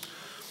else?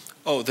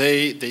 Oh,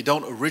 they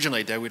don't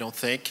originate there, we don't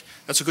think.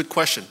 That's a good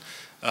question.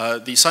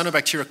 The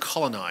cyanobacteria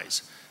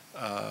colonize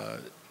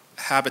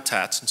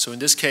habitats, and so in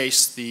this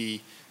case, the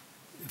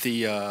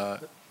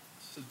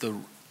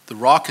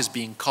rock is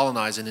being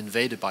colonized and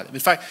invaded by them.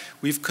 In fact,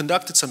 we've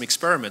conducted some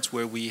experiments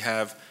where we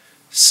have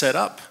set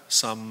up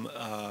some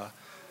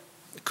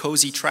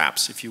cozy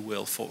traps, if you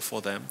will,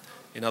 for them.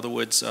 In other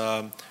words,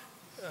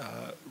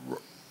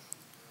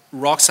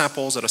 rock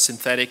samples that are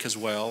synthetic as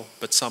well,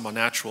 but some are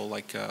natural,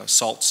 like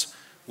salts,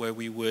 where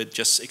we would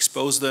just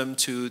expose them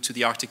to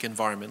the Arctic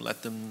environment,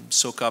 let them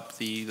soak up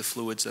the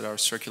fluids that are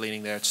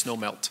circulating there at snow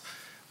melt.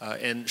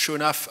 And sure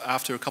enough,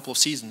 after a couple of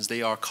seasons,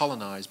 they are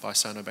colonized by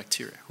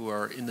cyanobacteria, who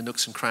are in the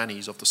nooks and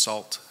crannies of the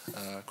salt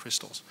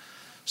crystals.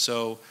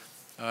 So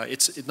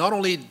it's not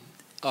only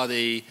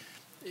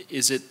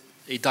is it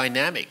a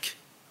dynamic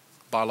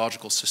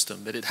biological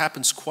system, but it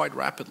happens quite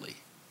rapidly,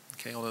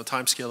 okay, on a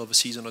time scale of a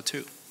season or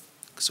two.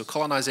 So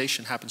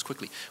colonization happens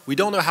quickly. We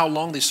don't know how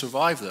long they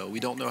survive, though. We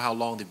don't know how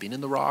long they've been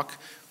in the rock.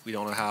 We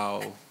don't know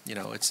how,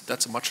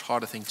 that's a much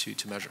harder thing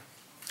to measure.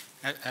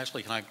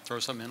 Actually, can I throw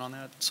something in on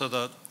that? So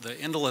the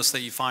indoliths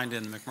that you find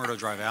in McMurdo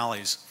Dry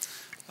valleys,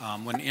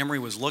 when Emery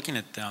was looking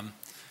at them,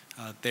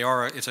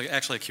 it's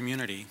actually a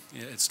community.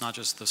 It's not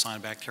just the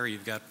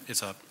cyanobacteria.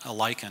 It's a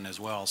lichen as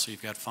well. So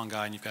you've got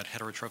fungi and you've got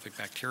heterotrophic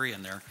bacteria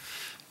in there.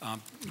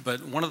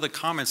 But one of the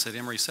comments that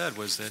Emery said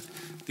was that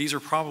these are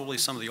probably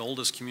some of the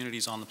oldest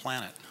communities on the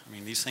planet. I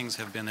mean, these things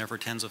have been there for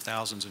tens of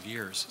thousands of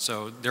years.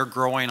 So they're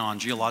growing on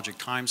geologic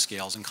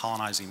timescales and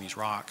colonizing these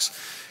rocks.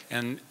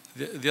 And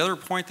the other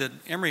point that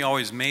Emery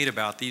always made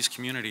about these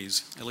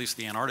communities, at least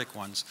the Antarctic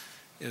ones,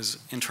 is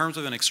in terms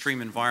of an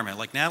extreme environment,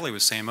 like Natalie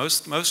was saying,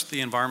 most of the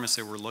environments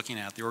that we're looking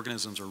at, the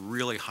organisms are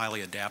really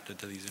highly adapted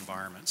to these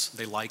environments.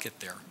 They like it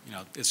there. You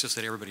know, it's just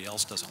that everybody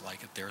else doesn't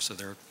like it there, so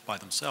they're by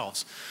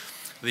themselves.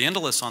 The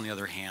endoliths, on the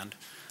other hand,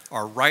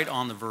 are right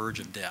on the verge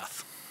of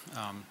death.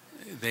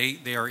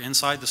 They are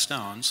inside the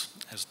stones,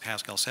 as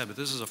Pascal said, but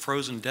this is a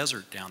frozen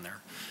desert down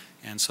there.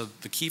 And so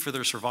the key for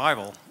their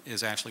survival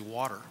is actually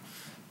water.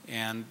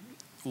 And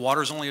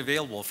water is only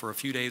available for a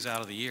few days out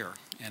of the year.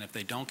 And if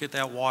they don't get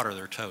that water,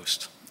 they're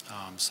toast.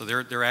 So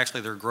their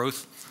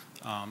growth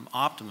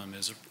optimum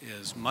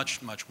is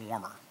much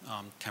warmer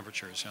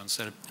temperatures. You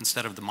know,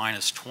 instead of the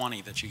minus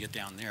 20 that you get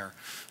down there,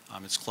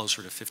 it's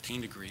closer to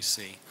 15 degrees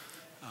C.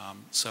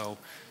 So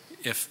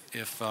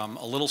if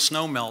a little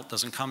snow melt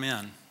doesn't come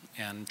in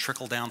and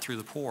trickle down through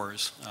the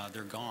pores,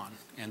 they're gone.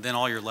 And then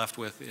all you're left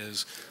with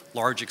is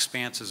large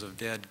expanses of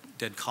dead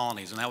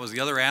colonies. And that was the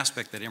other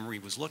aspect that Emery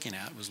was looking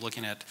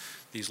at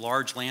these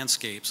large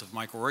landscapes of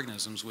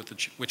microorganisms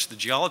which the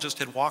geologist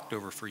had walked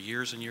over for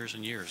years and years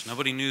and years.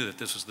 Nobody knew that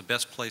this was the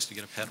best place to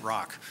get a pet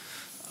rock.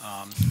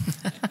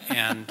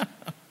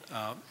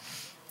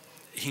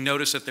 He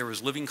noticed that there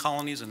was living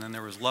colonies, and then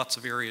there was lots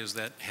of areas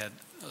that had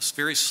a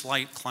very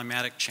slight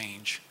climatic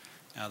change.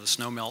 The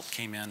snow melt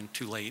came in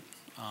too late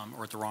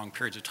or at the wrong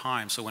periods of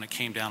time, so when it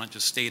came down, it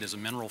just stayed as a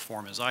mineral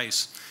form as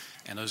ice,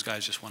 and those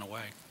guys just went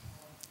away.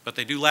 But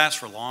they do last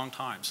for long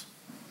times.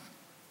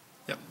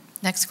 Yep.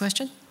 Next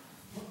question.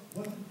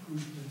 What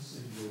improvements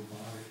in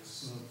robotic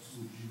subs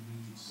would you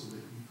need so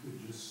that you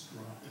could just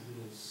drop a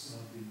little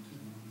sub into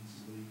one of these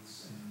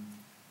lakes and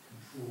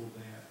control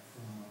that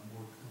from a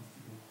more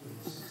comfortable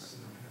place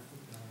instead of have to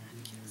dive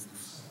in there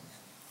yourself?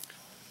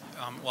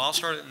 Well, I'll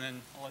start it and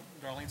then I'll let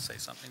Darlene say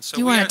something. So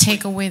You want to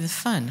take away the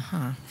fun,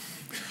 huh?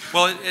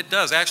 Well, it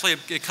does. Actually,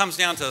 it comes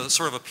down to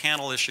sort of a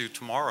panel issue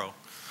tomorrow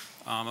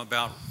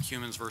about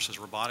humans versus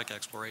robotic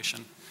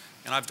exploration.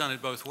 And I've done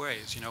it both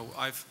ways. You know,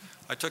 I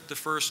took the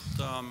first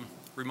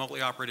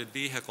remotely operated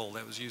vehicle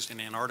that was used in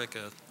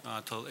Antarctica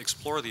to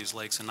explore these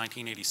lakes in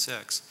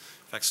 1986.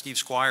 In fact, Steve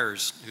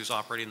Squires, who's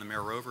operating the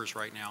Mare rovers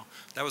right now,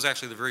 that was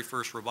actually the very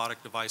first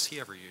robotic device he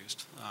ever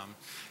used.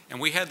 And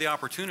we had the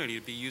opportunity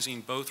to be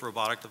using both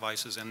robotic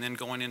devices and then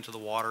going into the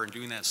water and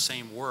doing that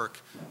same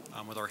work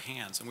with our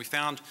hands. And we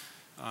found,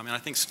 and I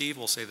think Steve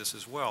will say this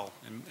as well,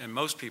 and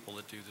most people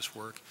that do this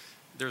work,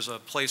 there's a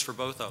place for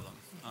both of them.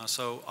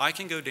 So I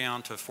can go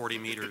down to 40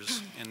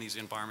 meters in these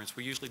environments.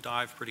 We usually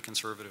dive pretty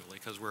conservatively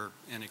because we're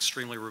in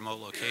extremely remote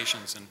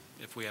locations, and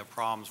if we have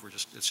problems,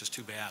 it's just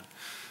too bad.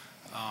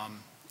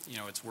 You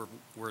know,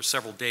 we're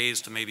several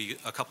days to maybe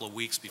a couple of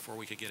weeks before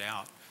we could get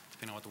out,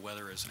 depending on what the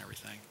weather is and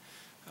everything.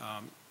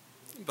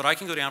 But I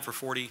can go down for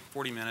 40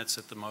 minutes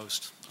at the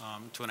most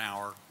to an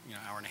hour, you know,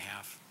 hour and a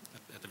half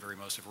at the very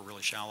most if we're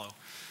really shallow.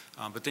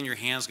 But then your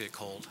hands get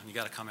cold and you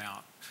got to come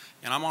out.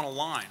 And I'm on a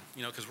line,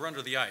 you know, because we're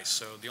under the ice.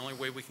 So the only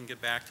way we can get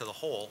back to the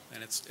hole,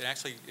 and it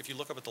actually, if you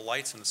look up at the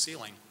lights in the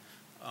ceiling,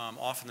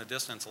 off in the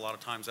distance, a lot of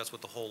times that's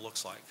what the hole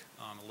looks like.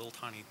 A little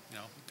tiny, you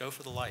know, go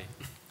for the light.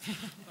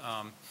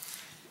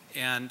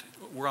 And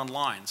we're on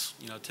lines.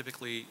 You know,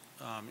 typically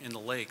in the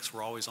lakes,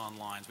 we're always on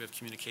lines. We have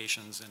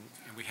communications,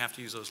 and we have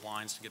to use those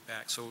lines to get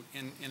back. So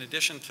in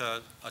addition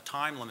to a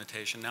time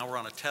limitation, now we're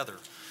on a tether.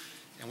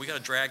 And we got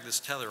to drag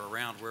this tether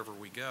around wherever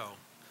we go.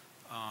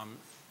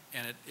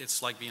 And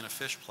it's like being a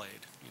fish plate,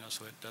 you know,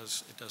 so it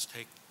does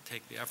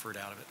take the effort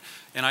out of it.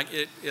 And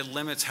it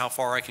limits how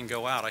far I can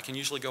go out. I can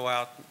usually go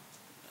out,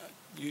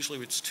 usually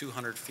it's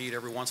 200 feet.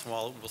 Every once in a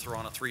while we'll throw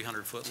on a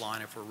 300-foot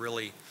line if we're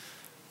really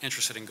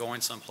interested in going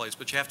someplace.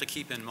 But you have to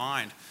keep in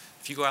mind,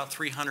 if you go out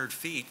 300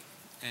 feet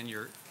and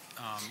your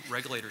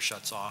regulator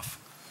shuts off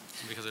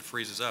because it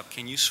freezes up,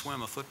 can you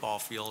swim a football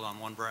field on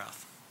one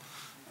breath?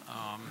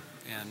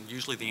 And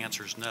usually the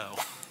answer is no.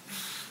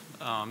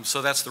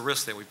 So that's the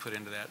risk that we put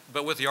into that.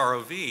 But with the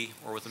ROV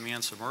or with the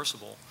manned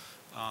submersible,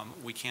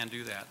 we can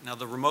do that. Now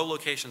the remote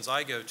locations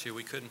I go to,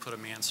 we couldn't put a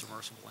manned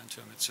submersible into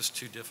them. It's just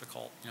too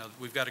difficult. You know,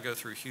 we've got to go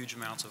through huge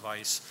amounts of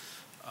ice,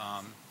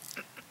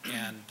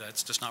 and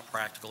it's just not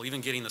practical.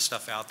 Even getting the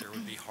stuff out there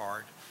would be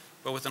hard.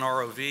 But with an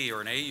ROV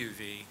or an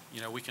AUV,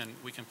 you know, we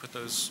can put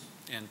those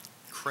in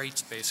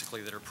crates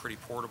basically that are pretty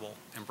portable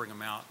and bring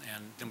them out,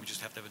 and then we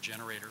just have to have a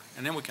generator.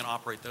 And then we can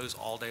operate those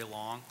all day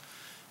long.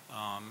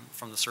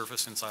 From the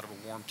surface inside of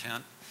a warm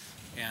tent,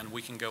 and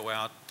we can go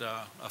out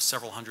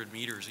several hundred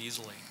meters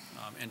easily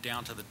and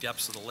down to the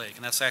depths of the lake.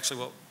 And that's actually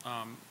what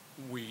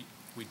we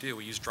do.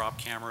 We use drop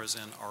cameras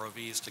and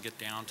ROVs to get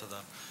down to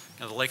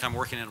the lake I'm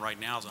working in right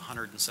now is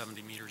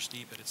 170 meters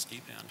deep at its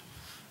deep end.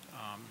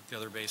 The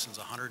other basin's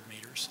 100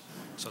 meters.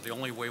 So the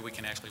only way we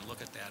can actually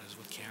look at that is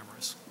with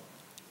cameras.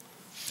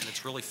 And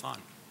it's really fun.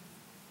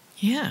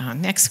 Yeah,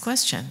 next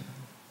question.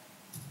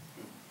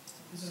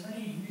 Is there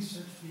any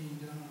research being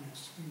done on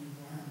extreme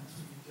environments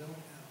when you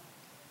don't have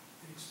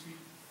an extreme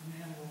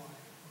animal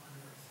life on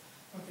Earth?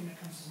 One thing that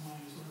comes to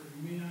mind is where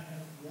you may not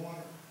have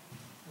water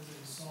as a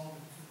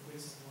solvent for the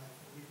waste of life,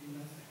 but we do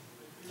nothing.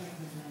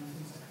 Technically, one of the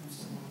things that comes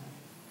to mind.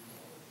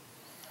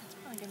 That's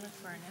probably good enough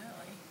for an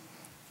alley.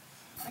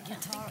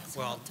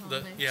 Well,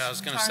 yeah, I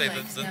was going to say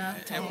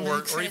that,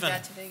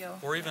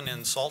 or even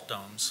in salt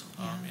domes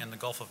in the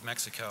Gulf of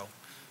Mexico,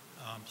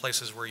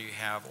 places where you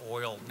have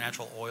oil,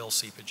 natural oil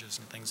seepages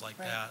and things like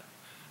that.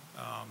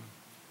 I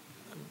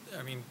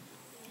mean,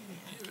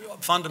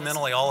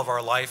 fundamentally, all of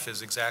our life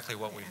is exactly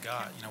what we've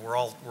got. You know, we're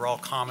all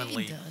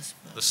commonly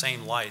the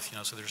same life. You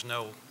know, so there's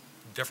no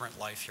different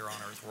life here on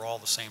Earth. We're all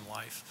the same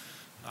life.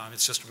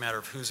 It's just a matter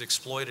of who's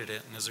exploited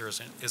it, and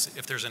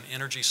if there's an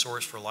energy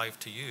source for life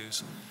to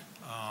use,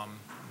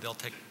 they'll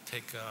take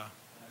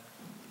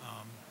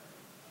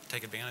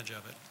advantage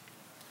of it.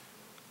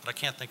 But I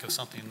can't think of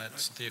something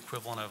that's the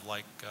equivalent of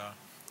like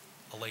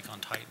a lake on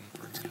Titan,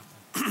 for example.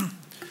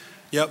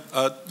 Yep.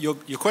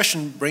 Your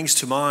question brings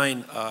to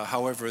mind,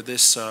 however,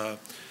 this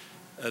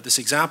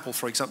example.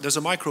 For example, there's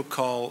a microbe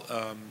called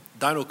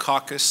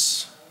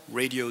Deinococcus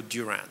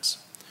radiodurans.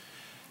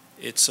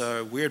 It's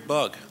a weird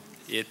bug.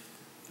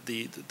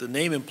 The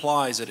name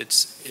implies that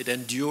it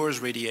endures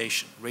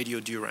radiation,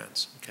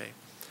 radiodurans. Okay,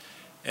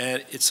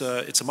 and it's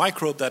a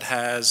microbe that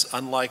has,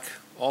 unlike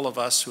all of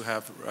us who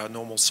have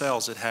normal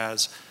cells, it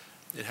has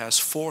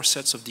 4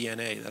 sets of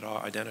DNA that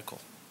are identical.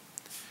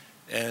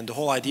 And the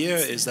whole idea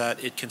is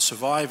that it can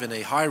survive in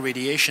a high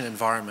radiation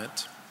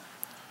environment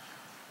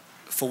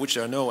for which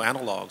there are no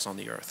analogs on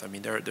the Earth. I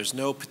mean, there's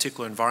no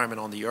particular environment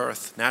on the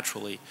Earth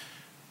naturally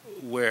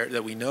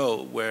that we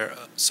know where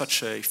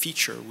such a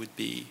feature would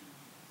be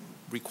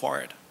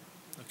required.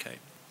 Okay,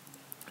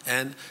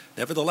 and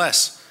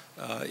nevertheless,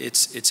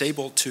 it's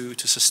able to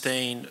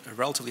sustain a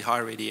relatively high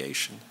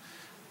radiation,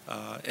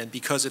 and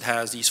because it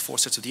has these 4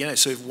 sets of DNA.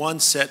 So if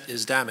one set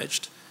is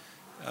damaged,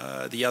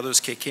 the others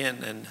kick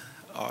in, and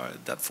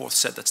that 4th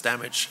set that's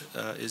damaged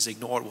is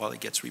ignored while it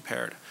gets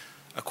repaired,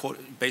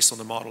 based on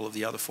the model of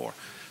the other 4.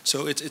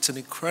 So it's an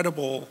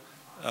incredible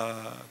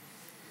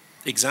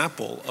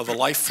example of a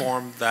life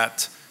form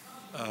that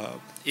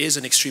is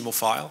an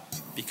extremophile,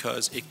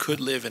 because it could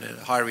live in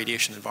a high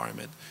radiation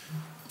environment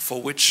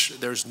for which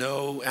there's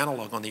no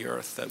analog on the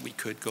Earth that we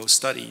could go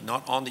study,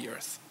 not on the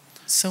Earth.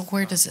 So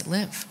where does it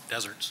live?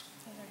 Deserts.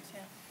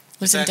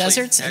 Lives in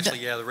deserts? Actually,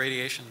 yeah, the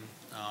radiation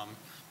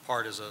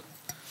part is a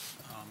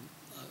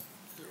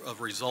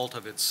result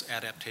of its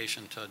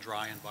adaptation to a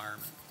dry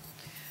environment.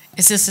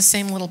 Is this the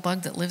same little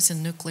bug that lives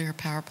in nuclear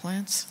power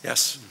plants?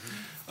 Yes.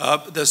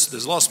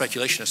 There's a lot of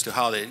speculation as to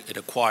how it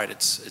acquired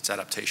its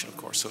adaptation, of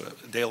course. So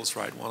Dale's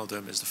right. One of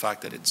them is the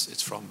fact that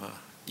it's from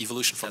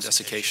evolution from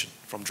desiccation,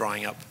 from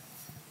drying up.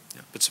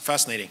 Yeah, but it's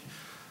fascinating.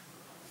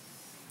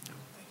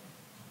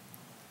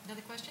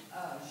 Another question?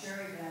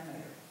 Sherry Van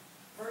Mayer.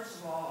 First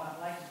of all, I'd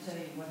like to tell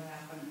you what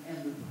happened in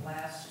the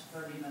last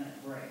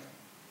 30-minute break.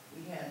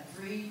 We had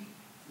 3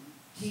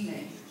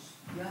 teenagers,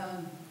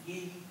 young,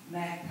 giddy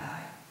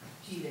magpie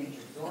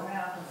teenagers, going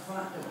out the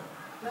front door.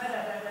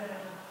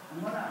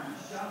 And one of them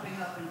was jumping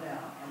up and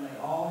down, and they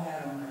all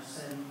had on their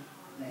SETI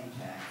name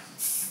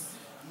tags.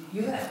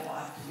 You have a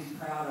lot to be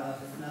proud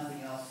of, if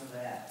nothing else, for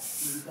that.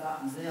 You've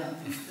gotten them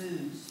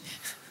enthused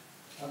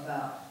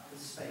about the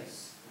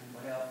space and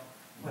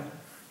what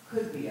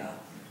could be out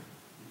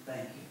there.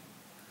 Thank you.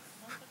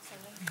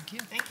 Thank you.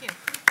 Thank you.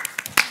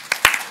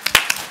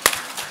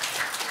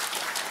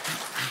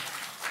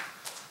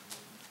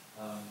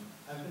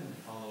 I've been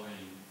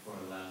following for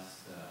the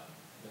last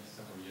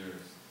couple of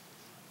years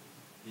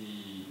the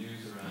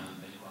news around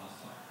Lake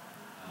Vostok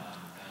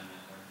and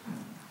Antarctica,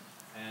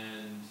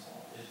 and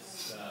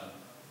it's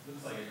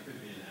looks like it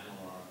could be an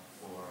analog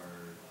for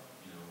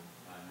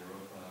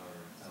Europa or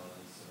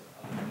Enceladus or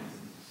other places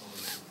in the solar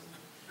system.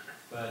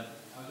 But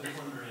I was just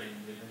wondering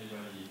if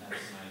anybody has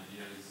some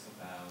ideas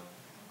about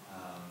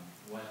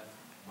what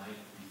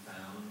might be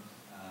found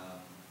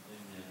in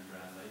the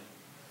underground lake,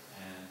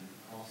 and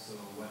also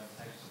what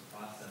types of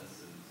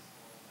processes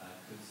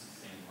could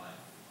sustain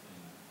life in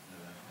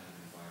that kind of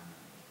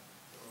environment.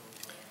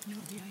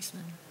 The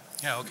Iceman.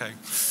 Yeah, okay.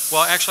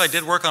 Well, actually, I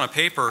did work on a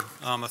paper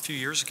a few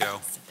years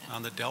ago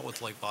that dealt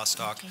with Lake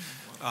Vostok.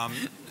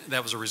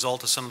 That was a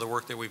result of some of the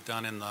work that we've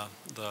done in the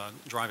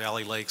Dry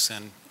Valley lakes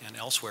and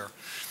elsewhere.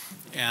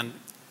 And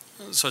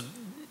so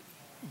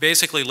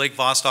basically, Lake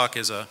Vostok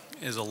is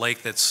a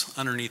lake that's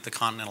underneath the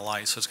continental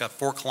ice. So it's got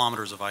 4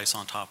 kilometers of ice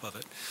on top of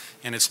it.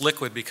 And it's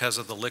liquid because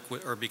of the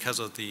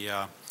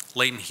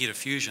latent heat of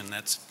fusion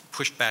that's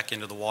pushed back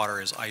into the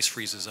water as ice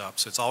freezes up.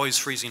 So it's always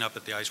freezing up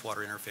at the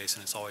ice-water interface,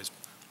 and it's always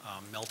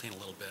melting a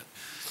little bit.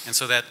 And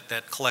so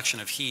that collection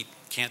of heat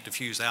can't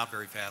diffuse out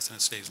very fast, and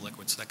it stays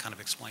liquid. So that kind of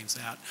explains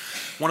that.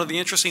 One of the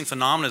interesting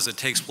phenomena that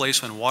takes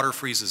place when water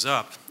freezes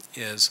up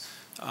is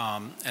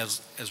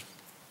as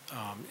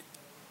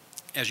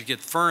you get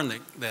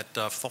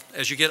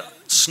as you get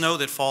snow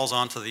that falls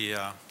onto the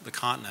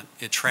continent,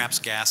 it traps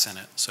gas in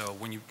it. So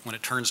when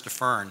it turns to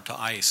firn, to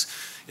ice,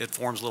 it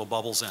forms little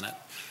bubbles in it.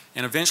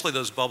 And eventually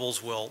those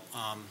bubbles will,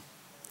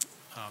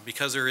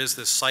 because there is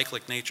this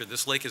cyclic nature,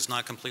 this lake is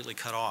not completely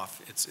cut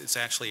off. It's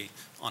actually,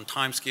 on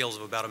time scales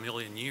of about 1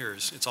 million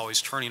years, it's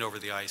always turning over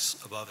the ice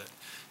above it.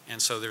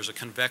 And so there's a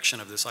convection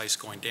of this ice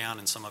going down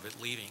and some of it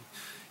leaving.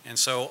 And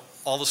so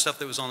all the stuff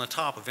that was on the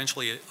top,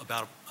 eventually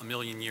about a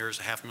million years,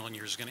 a half a million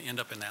years, is going to end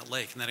up in that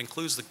lake. And that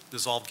includes the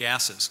dissolved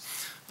gases,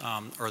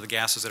 or the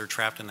gases that are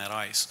trapped in that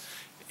ice.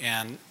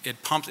 And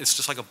it pumps, it's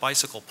just like a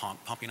bicycle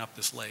pump pumping up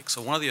this lake.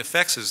 So one of the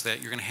effects is that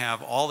you're going to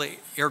have all the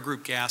air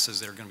group gases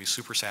that are going to be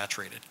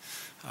supersaturated.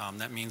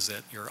 That means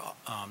that your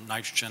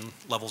nitrogen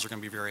levels are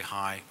going to be very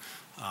high,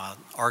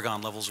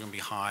 argon levels are going to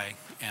be high,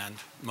 and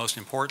most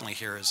importantly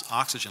here is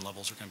oxygen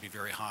levels are going to be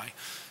very high.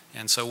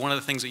 And so one of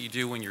the things that you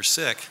do when you're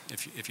sick,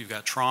 if you've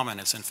got trauma and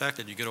it's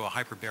infected, you go to a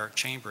hyperbaric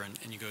chamber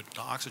and you go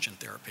to oxygen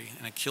therapy,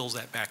 and it kills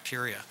that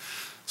bacteria.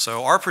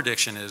 So our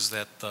prediction is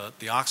that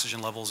the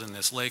oxygen levels in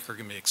this lake are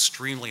going to be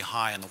extremely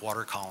high in the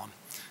water column.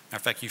 Matter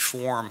of fact,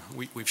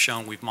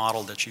 we've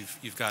modeled that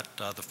you've got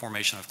the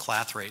formation of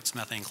clathrates,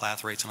 methane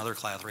clathrates and other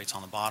clathrates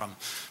on the bottom.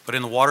 But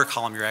in the water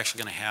column, you're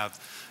actually going to have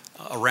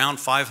around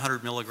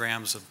 500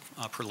 milligrams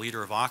per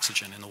liter of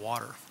oxygen in the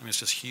water. I mean, it's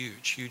just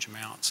huge, huge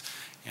amounts.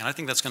 And I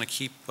think that's going to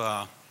keep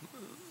the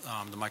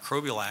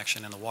microbial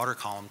action in the water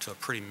column to a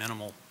pretty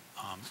minimal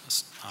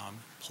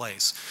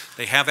place.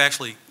 They have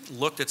actually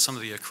looked at some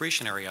of the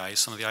accretionary ice,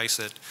 some of the ice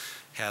that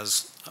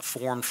has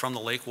formed from the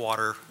lake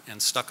water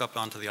and stuck up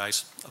onto the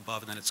ice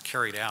above, and then it's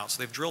carried out.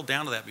 So they've drilled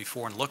down to that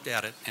before and looked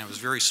at it, and it was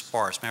very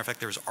sparse. Matter of fact,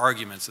 there was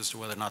arguments as to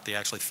whether or not they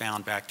actually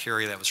found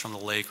bacteria that was from the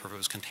lake or if it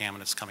was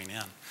contaminants coming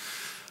in.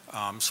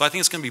 So I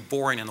think it's going to be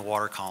boring in the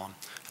water column.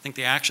 I think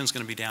the action is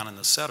going to be down in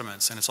the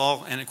sediments, and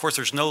of course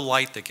there's no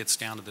light that gets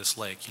down to this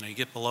lake. You know, you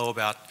get below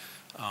about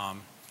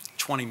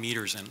 20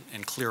 meters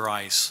in clear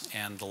ice,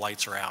 and the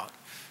lights are out.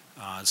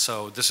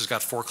 So this has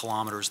got 4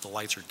 kilometers. The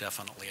lights are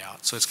definitely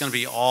out. So it's going to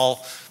be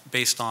all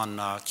based on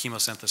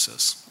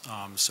chemosynthesis.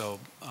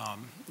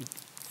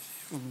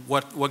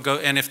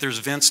 And if there's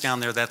vents down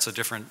there, that's a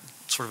different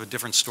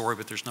story.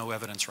 But there's no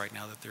evidence right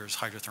now that there's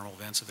hydrothermal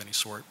vents of any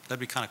sort. That'd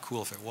be kind of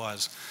cool if it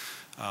was.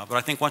 But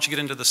I think once you get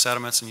into the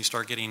sediments and you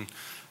start getting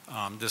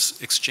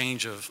this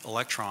exchange of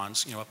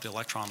electrons, you know, up the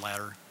electron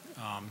ladder,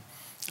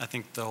 I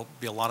think there'll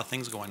be a lot of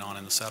things going on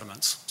in the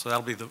sediments. So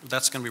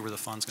that's going to be where the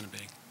fun's going to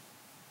be.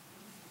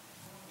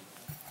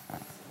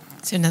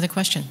 So another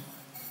question.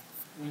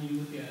 When you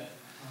look at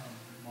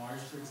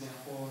Mars, for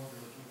example, you're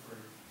looking for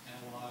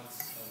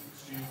analogs of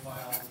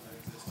extremophiles that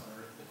exist on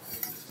Earth that could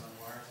exist on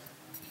Mars.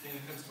 The thing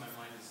that comes to my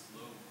mind is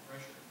low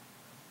pressure.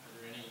 Are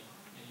there any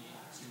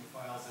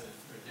extremophiles that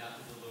are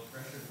adapted to low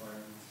pressure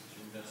environments that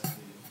you're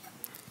investigating?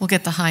 We'll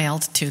get the high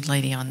altitude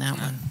lady on that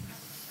one.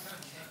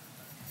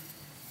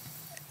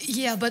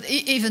 Yeah, but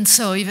even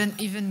so,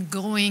 even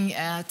going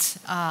at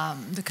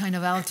the kind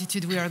of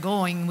altitude we are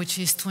going, which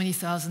is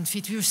 20,000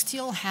 feet, we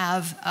still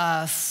have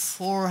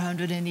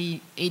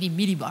 480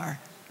 millibar.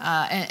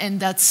 And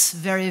that's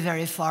very,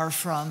 very far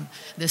from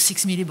the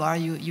 6 millibar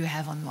you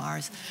have on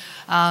Mars.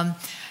 I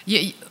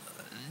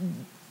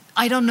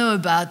don't know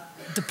about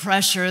the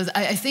pressure.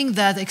 I think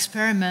that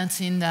experiments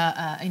in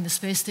the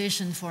space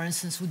station, for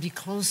instance, would be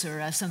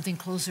closer, something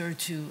closer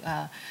to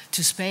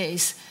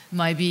space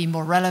might be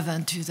more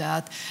relevant to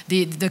that.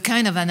 The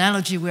kind of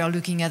analogy we are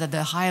looking at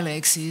the high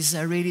lakes is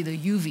really the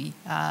UV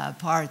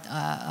part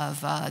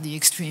of the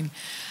extreme.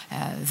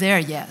 There,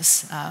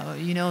 yes.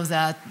 You know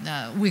that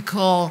we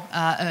call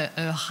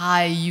a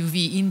high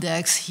UV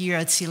index here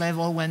at sea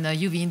level when the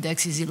UV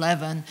index is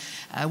 11.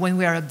 When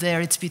we are up there,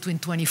 it's between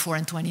 24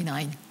 and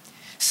 29.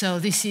 So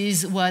this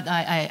is what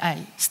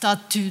I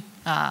start to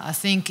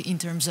think in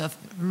terms of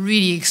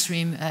really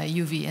extreme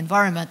UV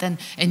environment. And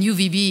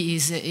UVB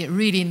is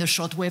really in the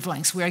short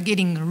wavelengths. We are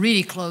getting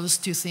really close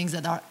to things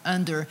that are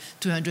under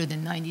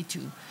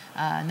 292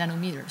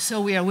 nanometers.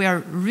 So we are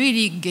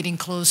really getting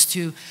close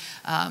to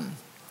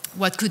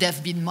what could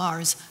have been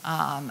Mars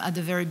at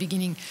the very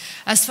beginning.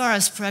 As far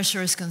as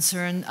pressure is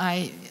concerned,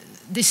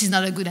 this is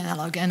not a good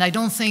analog. And I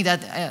don't think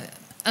that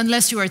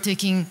unless you are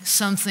taking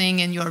something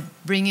and you're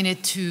bringing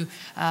it to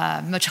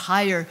much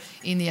higher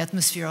in the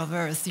atmosphere of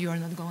Earth, you are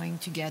not going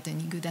to get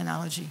any good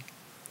analogy.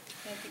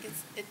 I think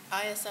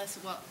ISS,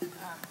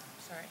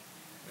 sorry.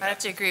 I have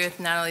to agree with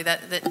Natalie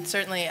that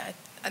certainly,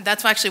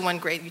 that's actually one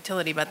great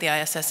utility about the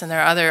ISS, and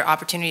there are other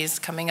opportunities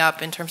coming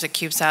up in terms of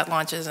CubeSat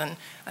launches and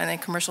then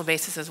commercial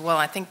basis as well.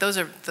 I think those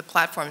are the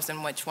platforms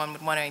in which one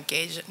would want to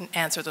engage and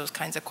answer those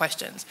kinds of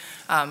questions,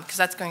 because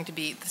it's going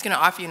to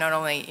offer you not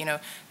only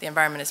the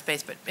environment of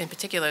space, but in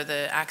particular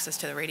the access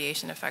to the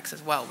radiation effects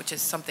as well, which is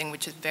something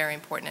which is very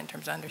important in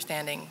terms of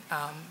understanding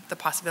the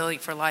possibility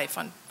for life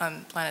on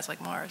planets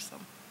like Mars. So.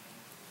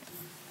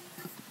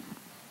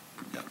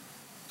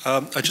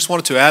 I just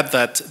wanted to add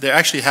that there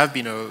actually have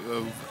been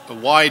a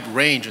wide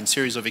range and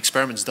series of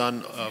experiments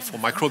done for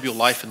microbial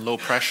life in low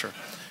pressure.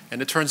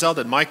 And it turns out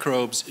that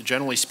microbes,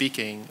 generally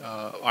speaking,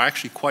 are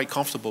actually quite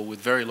comfortable with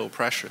very low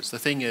pressures. The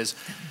thing is,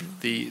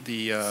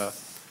 the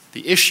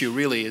issue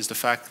really is the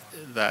fact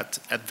that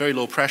at very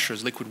low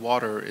pressures, liquid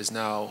water is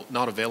now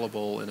not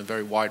available in a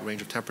very wide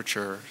range of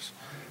temperatures.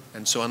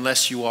 And so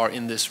unless you are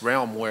in this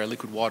realm where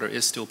liquid water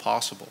is still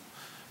possible,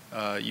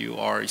 you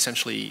are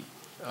essentially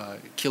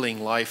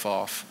killing life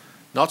off,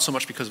 not so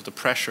much because of the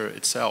pressure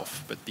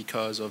itself, but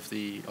because of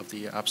the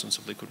absence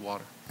of liquid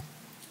water.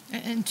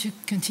 And to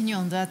continue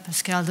on that,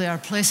 Pascal, there are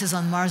places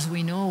on Mars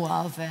we know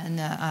of, and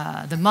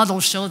the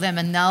models show them,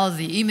 and now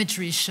the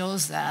imagery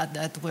shows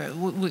that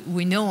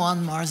we know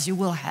on Mars you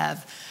will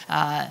have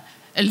a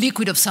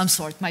liquid of some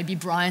sort, might be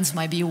brines,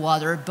 might be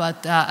water,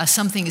 but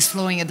something is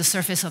flowing at the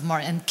surface of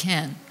Mars and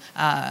can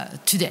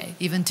today,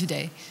 even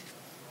today.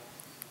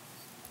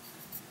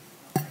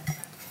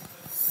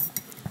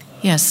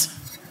 Yes.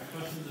 My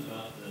question is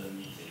about the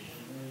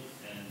mutation rate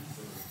and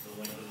sort of the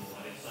length of the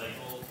life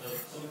cycle of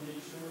some of the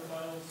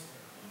extremophiles,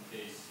 in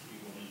case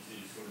we wanted to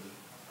sort of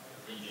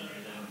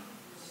engineer them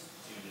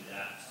to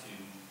adapt to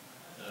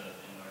the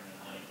environment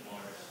like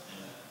Mars,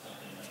 and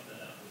something like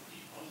that would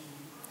be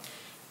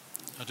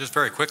possible. Just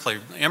very quickly,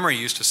 Emery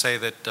used to say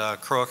that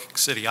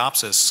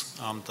Crooceriopsis,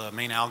 the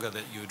main alga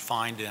that you would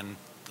find in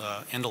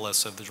the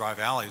endoliths of the dry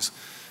valleys,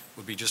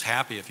 would be just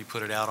happy if you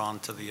put it out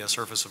onto the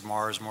surface of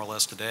Mars more or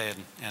less today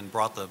and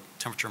brought the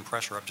temperature and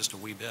pressure up just a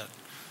wee bit.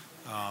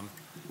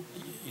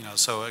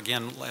 So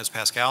again, as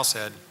Pascal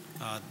said,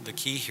 the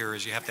key here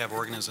is you have to have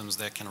organisms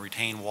that can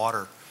retain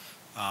water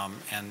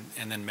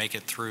and then make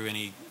it through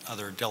any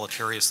other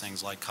deleterious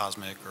things like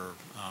cosmic or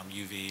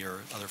UV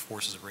or other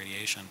forces of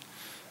radiation.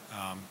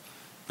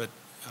 But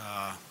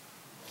I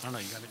don't know,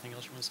 you got anything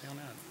else you want to say on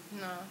that?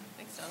 No, I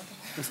think so.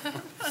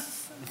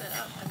 Sums it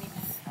up. I mean,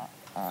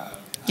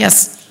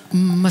 Yes,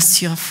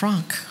 Monsieur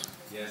Franck.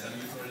 Yes, I'm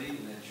usually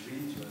in a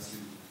dream to ask you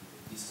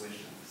this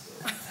question, so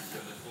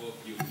you're the four of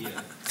you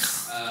here.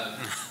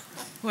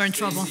 We're in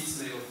trouble.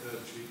 SpaceX may offer a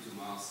trip to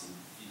Mars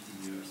in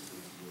 15 years,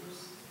 20 years.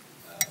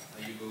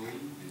 Are you going?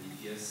 And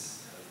if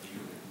yes,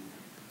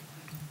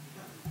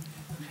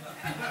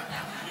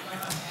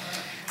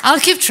 I'll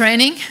keep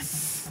training.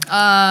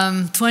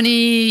 20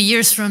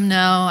 years from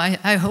now,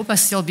 I hope I'll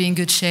still be in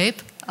good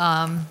shape.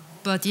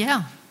 But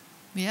yeah,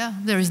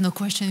 there is no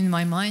question in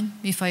my mind.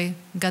 If I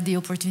got the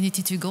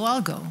opportunity to go,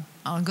 I'll go.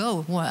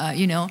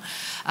 Well,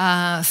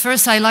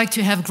 first, I like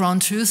to have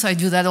ground truth. I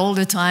do that all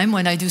the time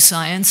when I do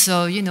science.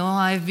 So,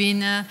 I've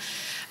been,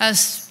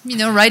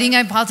 writing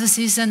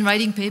hypotheses and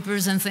writing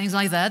papers and things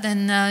like that.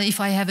 And if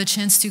I have a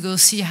chance to go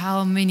see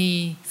how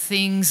many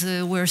things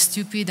were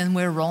stupid and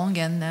were wrong,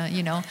 and,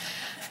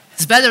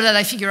 it's better that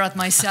I figure out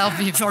myself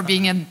before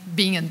being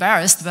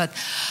embarrassed. But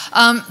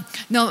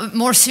no,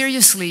 more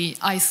seriously,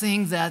 I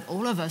think that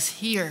all of us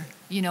here,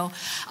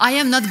 I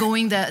am not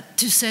going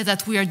to say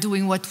that we are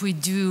doing what we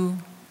do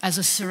as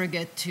a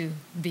surrogate to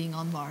being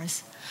on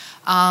Mars.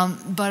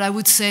 But I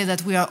would say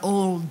that we are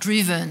all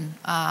driven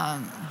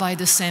by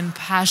the same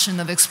passion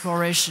of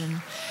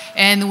exploration.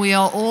 And we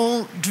are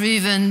all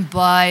driven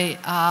by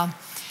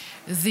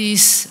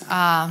this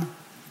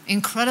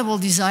incredible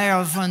desire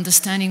of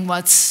understanding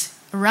what's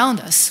around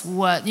us,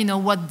 what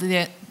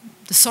the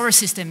solar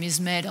system is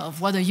made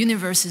of, what the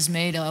universe is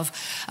made of.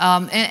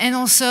 And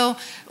also,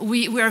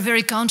 we are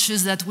very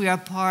conscious that we are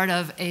part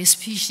of a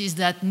species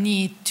that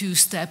need to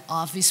step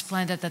off this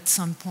planet at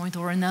some point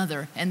or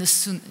another, and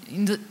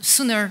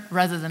sooner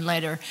rather than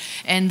later.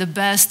 And the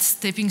best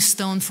stepping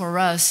stone for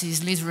us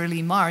is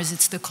literally Mars.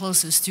 It's the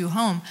closest to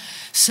home.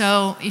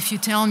 So if you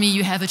tell me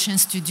you have a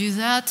chance to do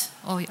that,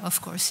 oh,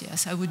 of course,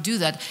 yes, I would do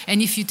that.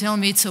 And if you tell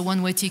me it's a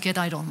one-way ticket,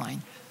 I don't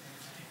mind.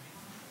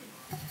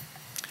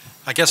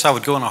 I guess I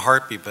would go in a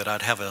heartbeat, but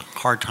I'd have a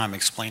hard time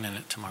explaining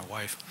it to my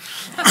wife.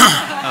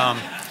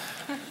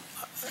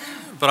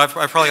 But I've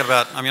probably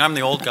got I'm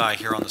the old guy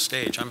here on the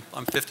stage.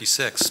 I'm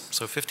 56,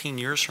 so 15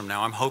 years from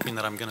now, I'm hoping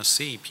that I'm going to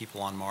see people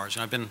on Mars.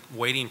 And I've been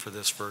waiting for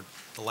this for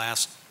the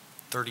last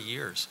 30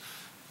 years.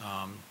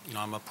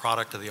 I'm a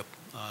product of the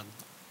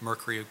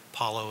Mercury,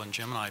 Apollo, and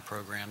Gemini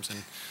programs,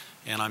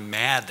 and I'm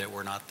mad that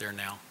we're not there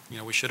now.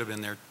 We should have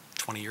been there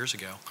 20 years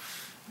ago.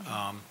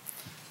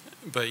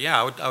 But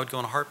yeah, I would go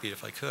in a heartbeat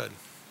if I could.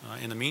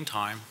 In the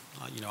meantime,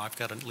 I've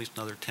got at least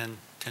another 10,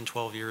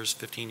 12 years,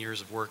 15 years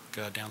of work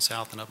down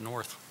south and up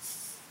north.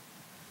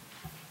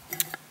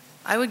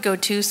 I would go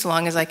too, so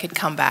long as I could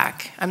come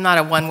back. I'm not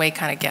a one-way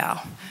kind of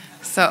gal.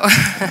 So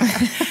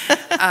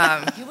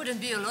you wouldn't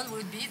be alone,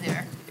 we'd be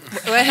there.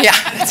 Well, yeah,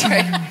 that's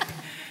right.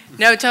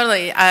 No,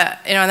 totally.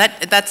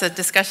 That's a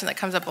discussion that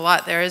comes up a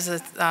lot. There is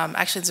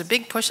actually there's a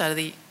big push out of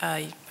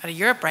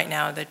Europe right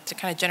now. They're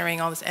kind of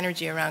generating all this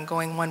energy around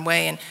going one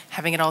way and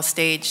having it all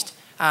staged.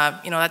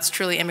 That's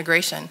truly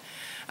immigration.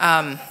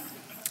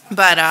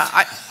 But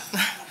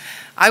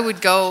I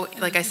would go,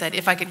 like I said,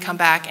 if I could come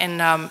back.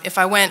 And if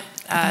I went,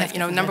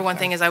 number one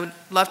thing is I would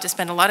love to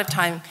spend a lot of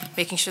time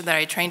making sure that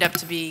I trained up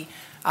to be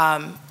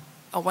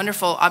a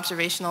wonderful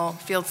observational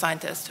field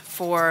scientist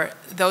for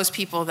those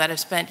people that have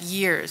spent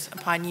years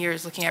upon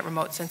years looking at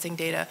remote sensing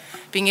data,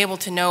 being able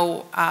to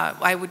know,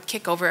 I would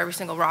kick over every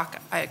single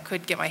rock I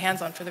could get my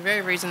hands on for the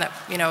very reason that,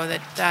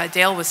 that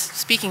Dale was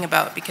speaking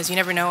about, because you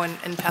never know,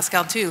 and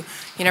Pascal too,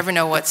 you never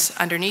know what's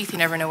underneath, you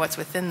never know what's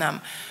within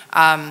them.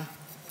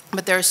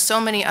 But there are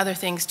so many other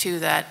things too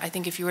that I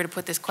think if you were to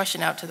put this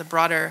question out to the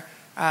broader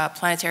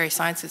planetary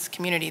sciences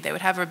community, they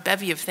would have a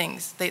bevy of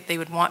things they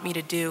would want me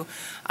to do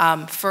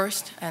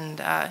first, and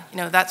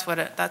that's what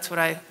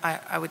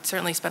I would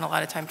certainly spend a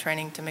lot of time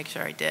training to make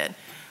sure I did.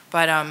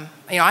 But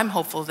you know, I'm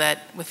hopeful that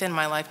within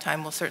my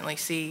lifetime we'll certainly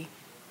see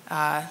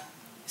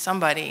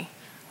somebody,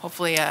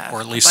 hopefully or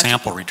at least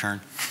sample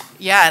return.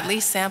 Yeah, at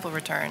least sample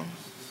return.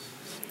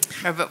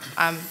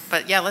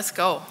 But yeah, let's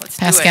go. Let's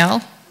Pascal,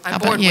 do it. I'm how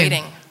bored about you?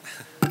 waiting.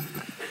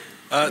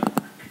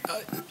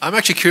 I'm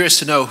actually curious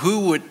to know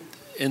who would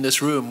in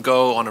this room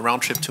go on a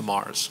round trip to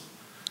Mars?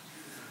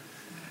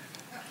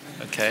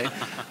 Okay,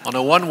 on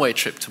a one-way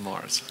trip to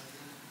Mars.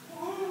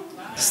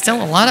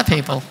 Still a lot of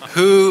people.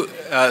 Who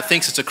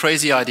thinks it's a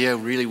crazy idea,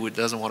 really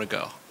doesn't want to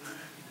go?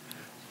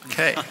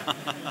 Okay.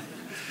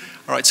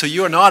 All right, so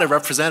you are not a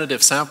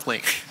representative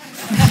sampling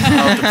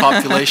of the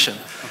population.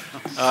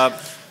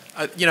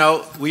 You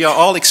know, we are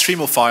all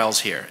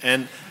extremophiles here,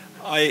 and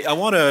I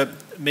want to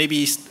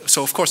maybe,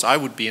 so of course I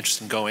would be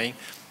interested in going,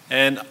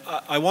 and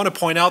I want to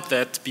point out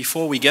that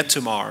before we get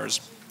to Mars,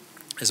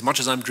 as much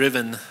as I'm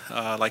driven,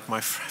 like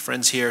my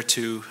friends here,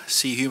 to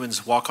see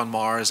humans walk on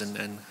Mars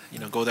and you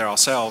know, go there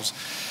ourselves,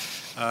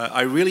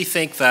 I really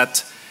think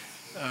that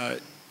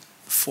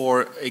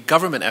for a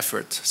government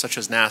effort, such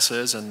as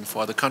NASA's and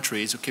for other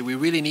countries, okay, we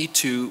really need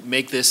to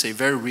make this a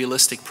very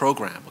realistic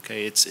program.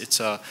 Okay,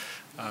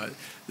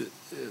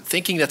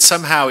 thinking that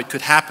somehow it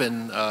could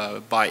happen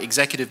by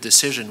executive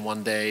decision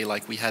one day,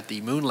 like we had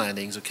the moon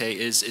landings, okay,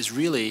 is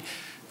really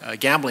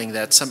gambling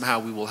that somehow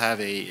we will have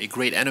a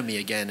great enemy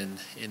again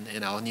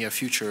in our near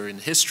future in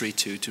history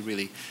to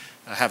really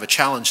have a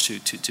challenge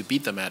to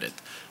beat them at it.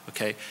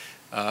 Okay,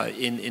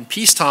 in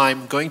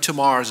peacetime, going to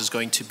Mars is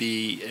going to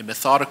be a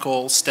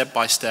methodical,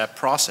 step-by-step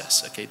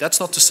process. Okay, that's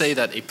not to say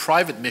that a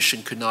private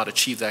mission could not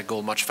achieve that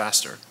goal much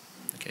faster.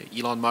 Okay,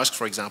 Elon Musk,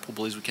 for example,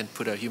 believes we can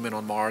put a human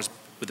on Mars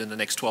within the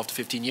next 12 to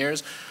 15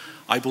 years.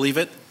 I believe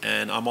it,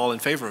 and I'm all in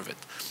favor of it.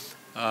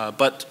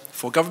 But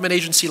for a government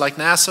agency like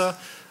NASA,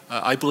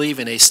 I believe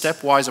in a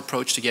stepwise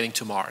approach to getting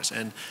to Mars.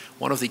 And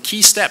one of the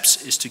key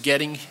steps is to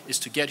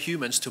get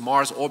humans to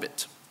Mars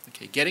orbit.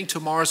 Okay, getting to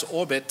Mars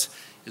orbit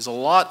is a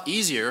lot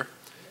easier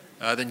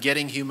than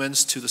getting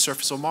humans to the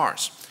surface of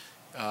Mars.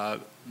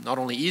 Not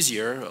only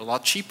easier, a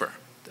lot cheaper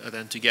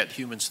than to get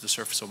humans to the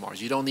surface of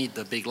Mars. You don't need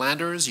the big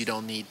landers, you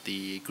don't need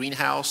the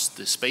greenhouse,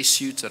 the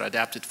spacesuits that are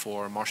adapted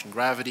for Martian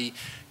gravity.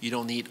 You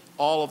don't need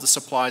all of the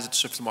supplies at the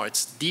surface of Mars.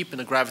 It's deep in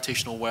the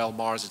gravitational well,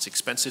 Mars. It's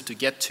expensive to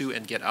get to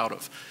and get out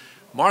of.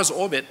 Mars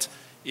orbit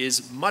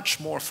is much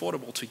more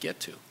affordable to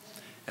get to.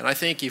 And I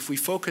think if we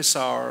focus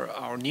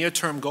our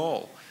near-term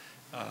goal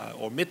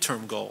or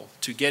midterm goal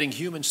to getting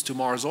humans to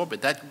Mars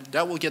orbit,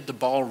 that will get the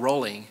ball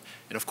rolling.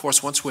 And of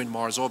course, once we're in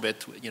Mars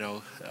orbit, you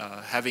know,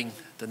 having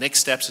the next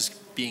steps is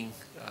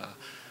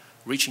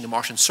reaching the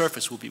Martian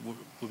surface will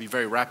be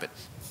very rapid.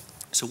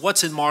 So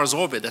what's in Mars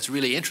orbit that's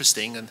really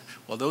interesting? And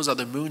well, those are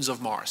the moons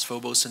of Mars,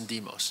 Phobos and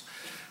Deimos.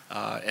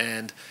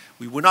 And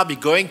we would not be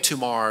going to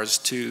Mars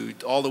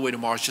all the way to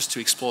Mars just to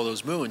explore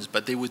those moons,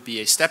 but they would be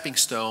a stepping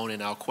stone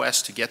in our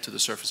quest to get to the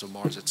surface of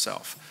Mars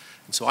itself.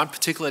 And so I'm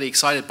particularly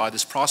excited by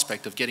this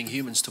prospect of getting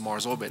humans to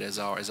Mars orbit as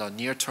our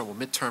near-term or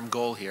mid-term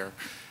goal here.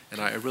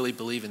 And I really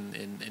believe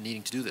in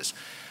needing to do this.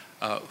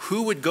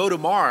 Who would go to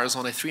Mars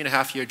on a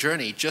 3.5-year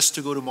journey just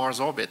to go to Mars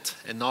orbit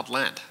and not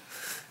land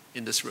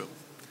in this room?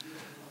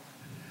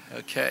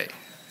 Okay.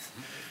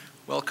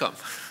 Welcome.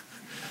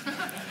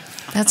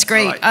 That's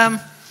great. Right.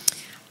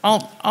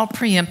 I'll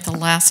preempt the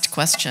last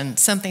question,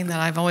 something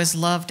that I've always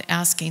loved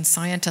asking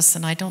scientists,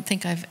 and I don't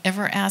think I've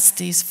ever asked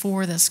these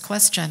for this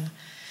question,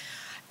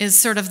 is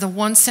sort of the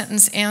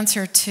one-sentence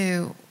answer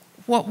to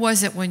what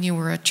was it when you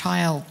were a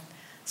child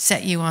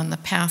set you on the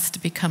path to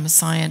become a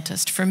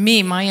scientist? For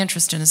me, my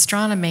interest in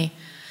astronomy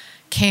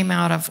came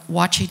out of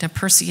watching a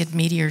Perseid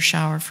meteor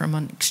shower from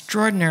an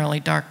extraordinarily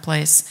dark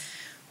place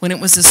when it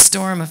was a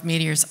storm of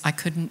meteors I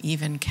couldn't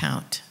even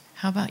count.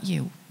 How about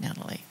you,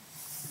 Natalie?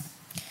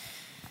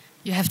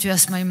 You have to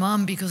ask my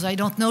mom because I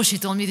don't know. She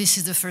told me this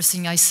is the first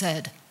thing I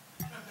said.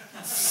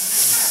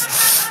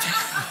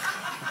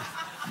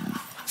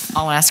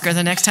 I'll ask her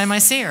the next time I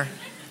see her.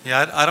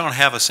 Yeah, I don't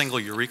have a single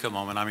eureka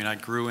moment. I mean, I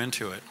grew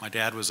into it. My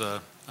dad was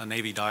a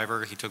Navy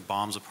diver. He took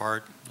bombs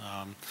apart.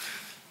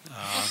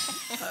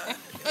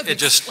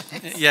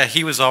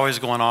 He was always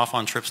going off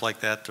on trips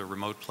like that to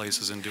remote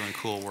places and doing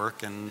cool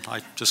work, and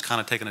I just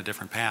kind of taken a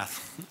different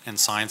path. And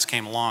science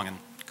came along, and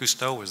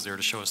Cousteau was there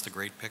to show us the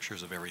great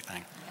pictures of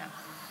everything. Yeah.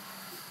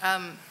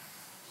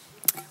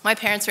 My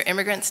parents were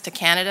immigrants to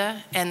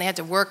Canada, and they had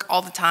to work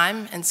all the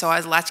time, and so I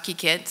was a latchkey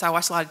kid, so I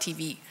watched a lot of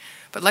TV.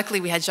 But luckily,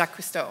 we had Jacques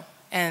Cousteau,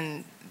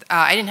 and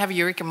I didn't have a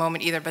eureka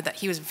moment either, but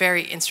he was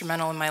very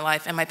instrumental in my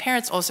life. And my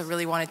parents also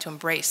really wanted to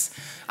embrace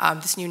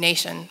this new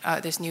nation,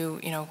 this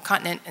new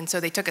continent, and so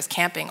they took us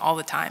camping all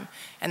the time.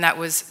 And that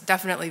was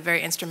definitely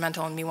very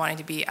instrumental in me wanting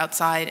to be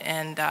outside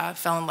and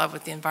fell in love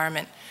with the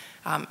environment.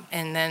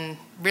 And then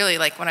really,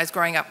 like when I was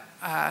growing up,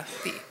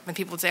 when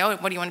people would say, oh,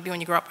 what do you want to be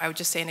when you grow up? I would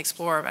just say an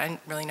explorer, but I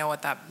didn't really know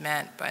what that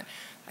meant. But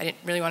I didn't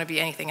really want to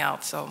be anything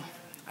else. So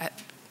I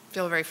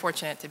feel very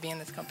fortunate to be in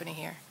this company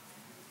here.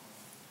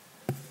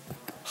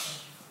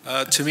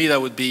 To me,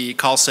 that would be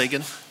Carl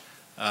Sagan.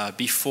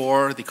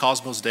 Before the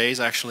Cosmos days,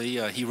 actually,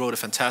 he wrote a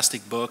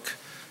fantastic book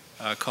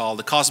called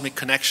The Cosmic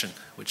Connection,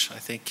 which I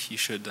think you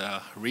should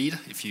read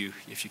if you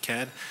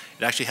can.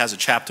 It actually has a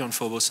chapter on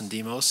Phobos and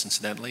Deimos,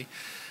 incidentally.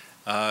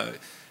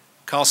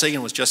 Carl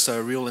Sagan was just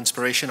a real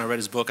inspiration. I read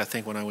his book, I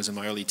think, when I was in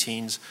my early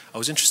teens. I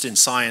was interested in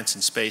science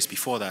and space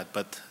before that,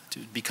 but to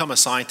become a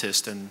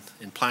scientist in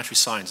planetary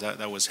science,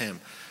 that was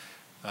him.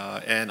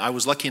 And I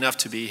was lucky enough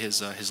to be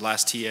his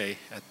last TA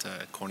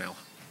at Cornell.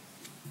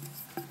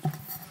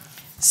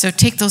 So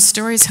take those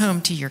stories home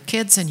to your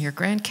kids and your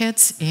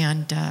grandkids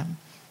and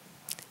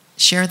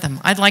share them.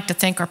 I'd like to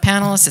thank our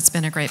panelists. It's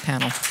been a great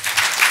panel.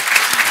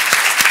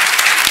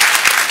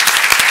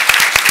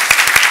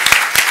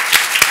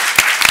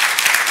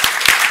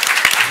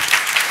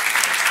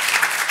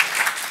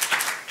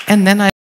 And then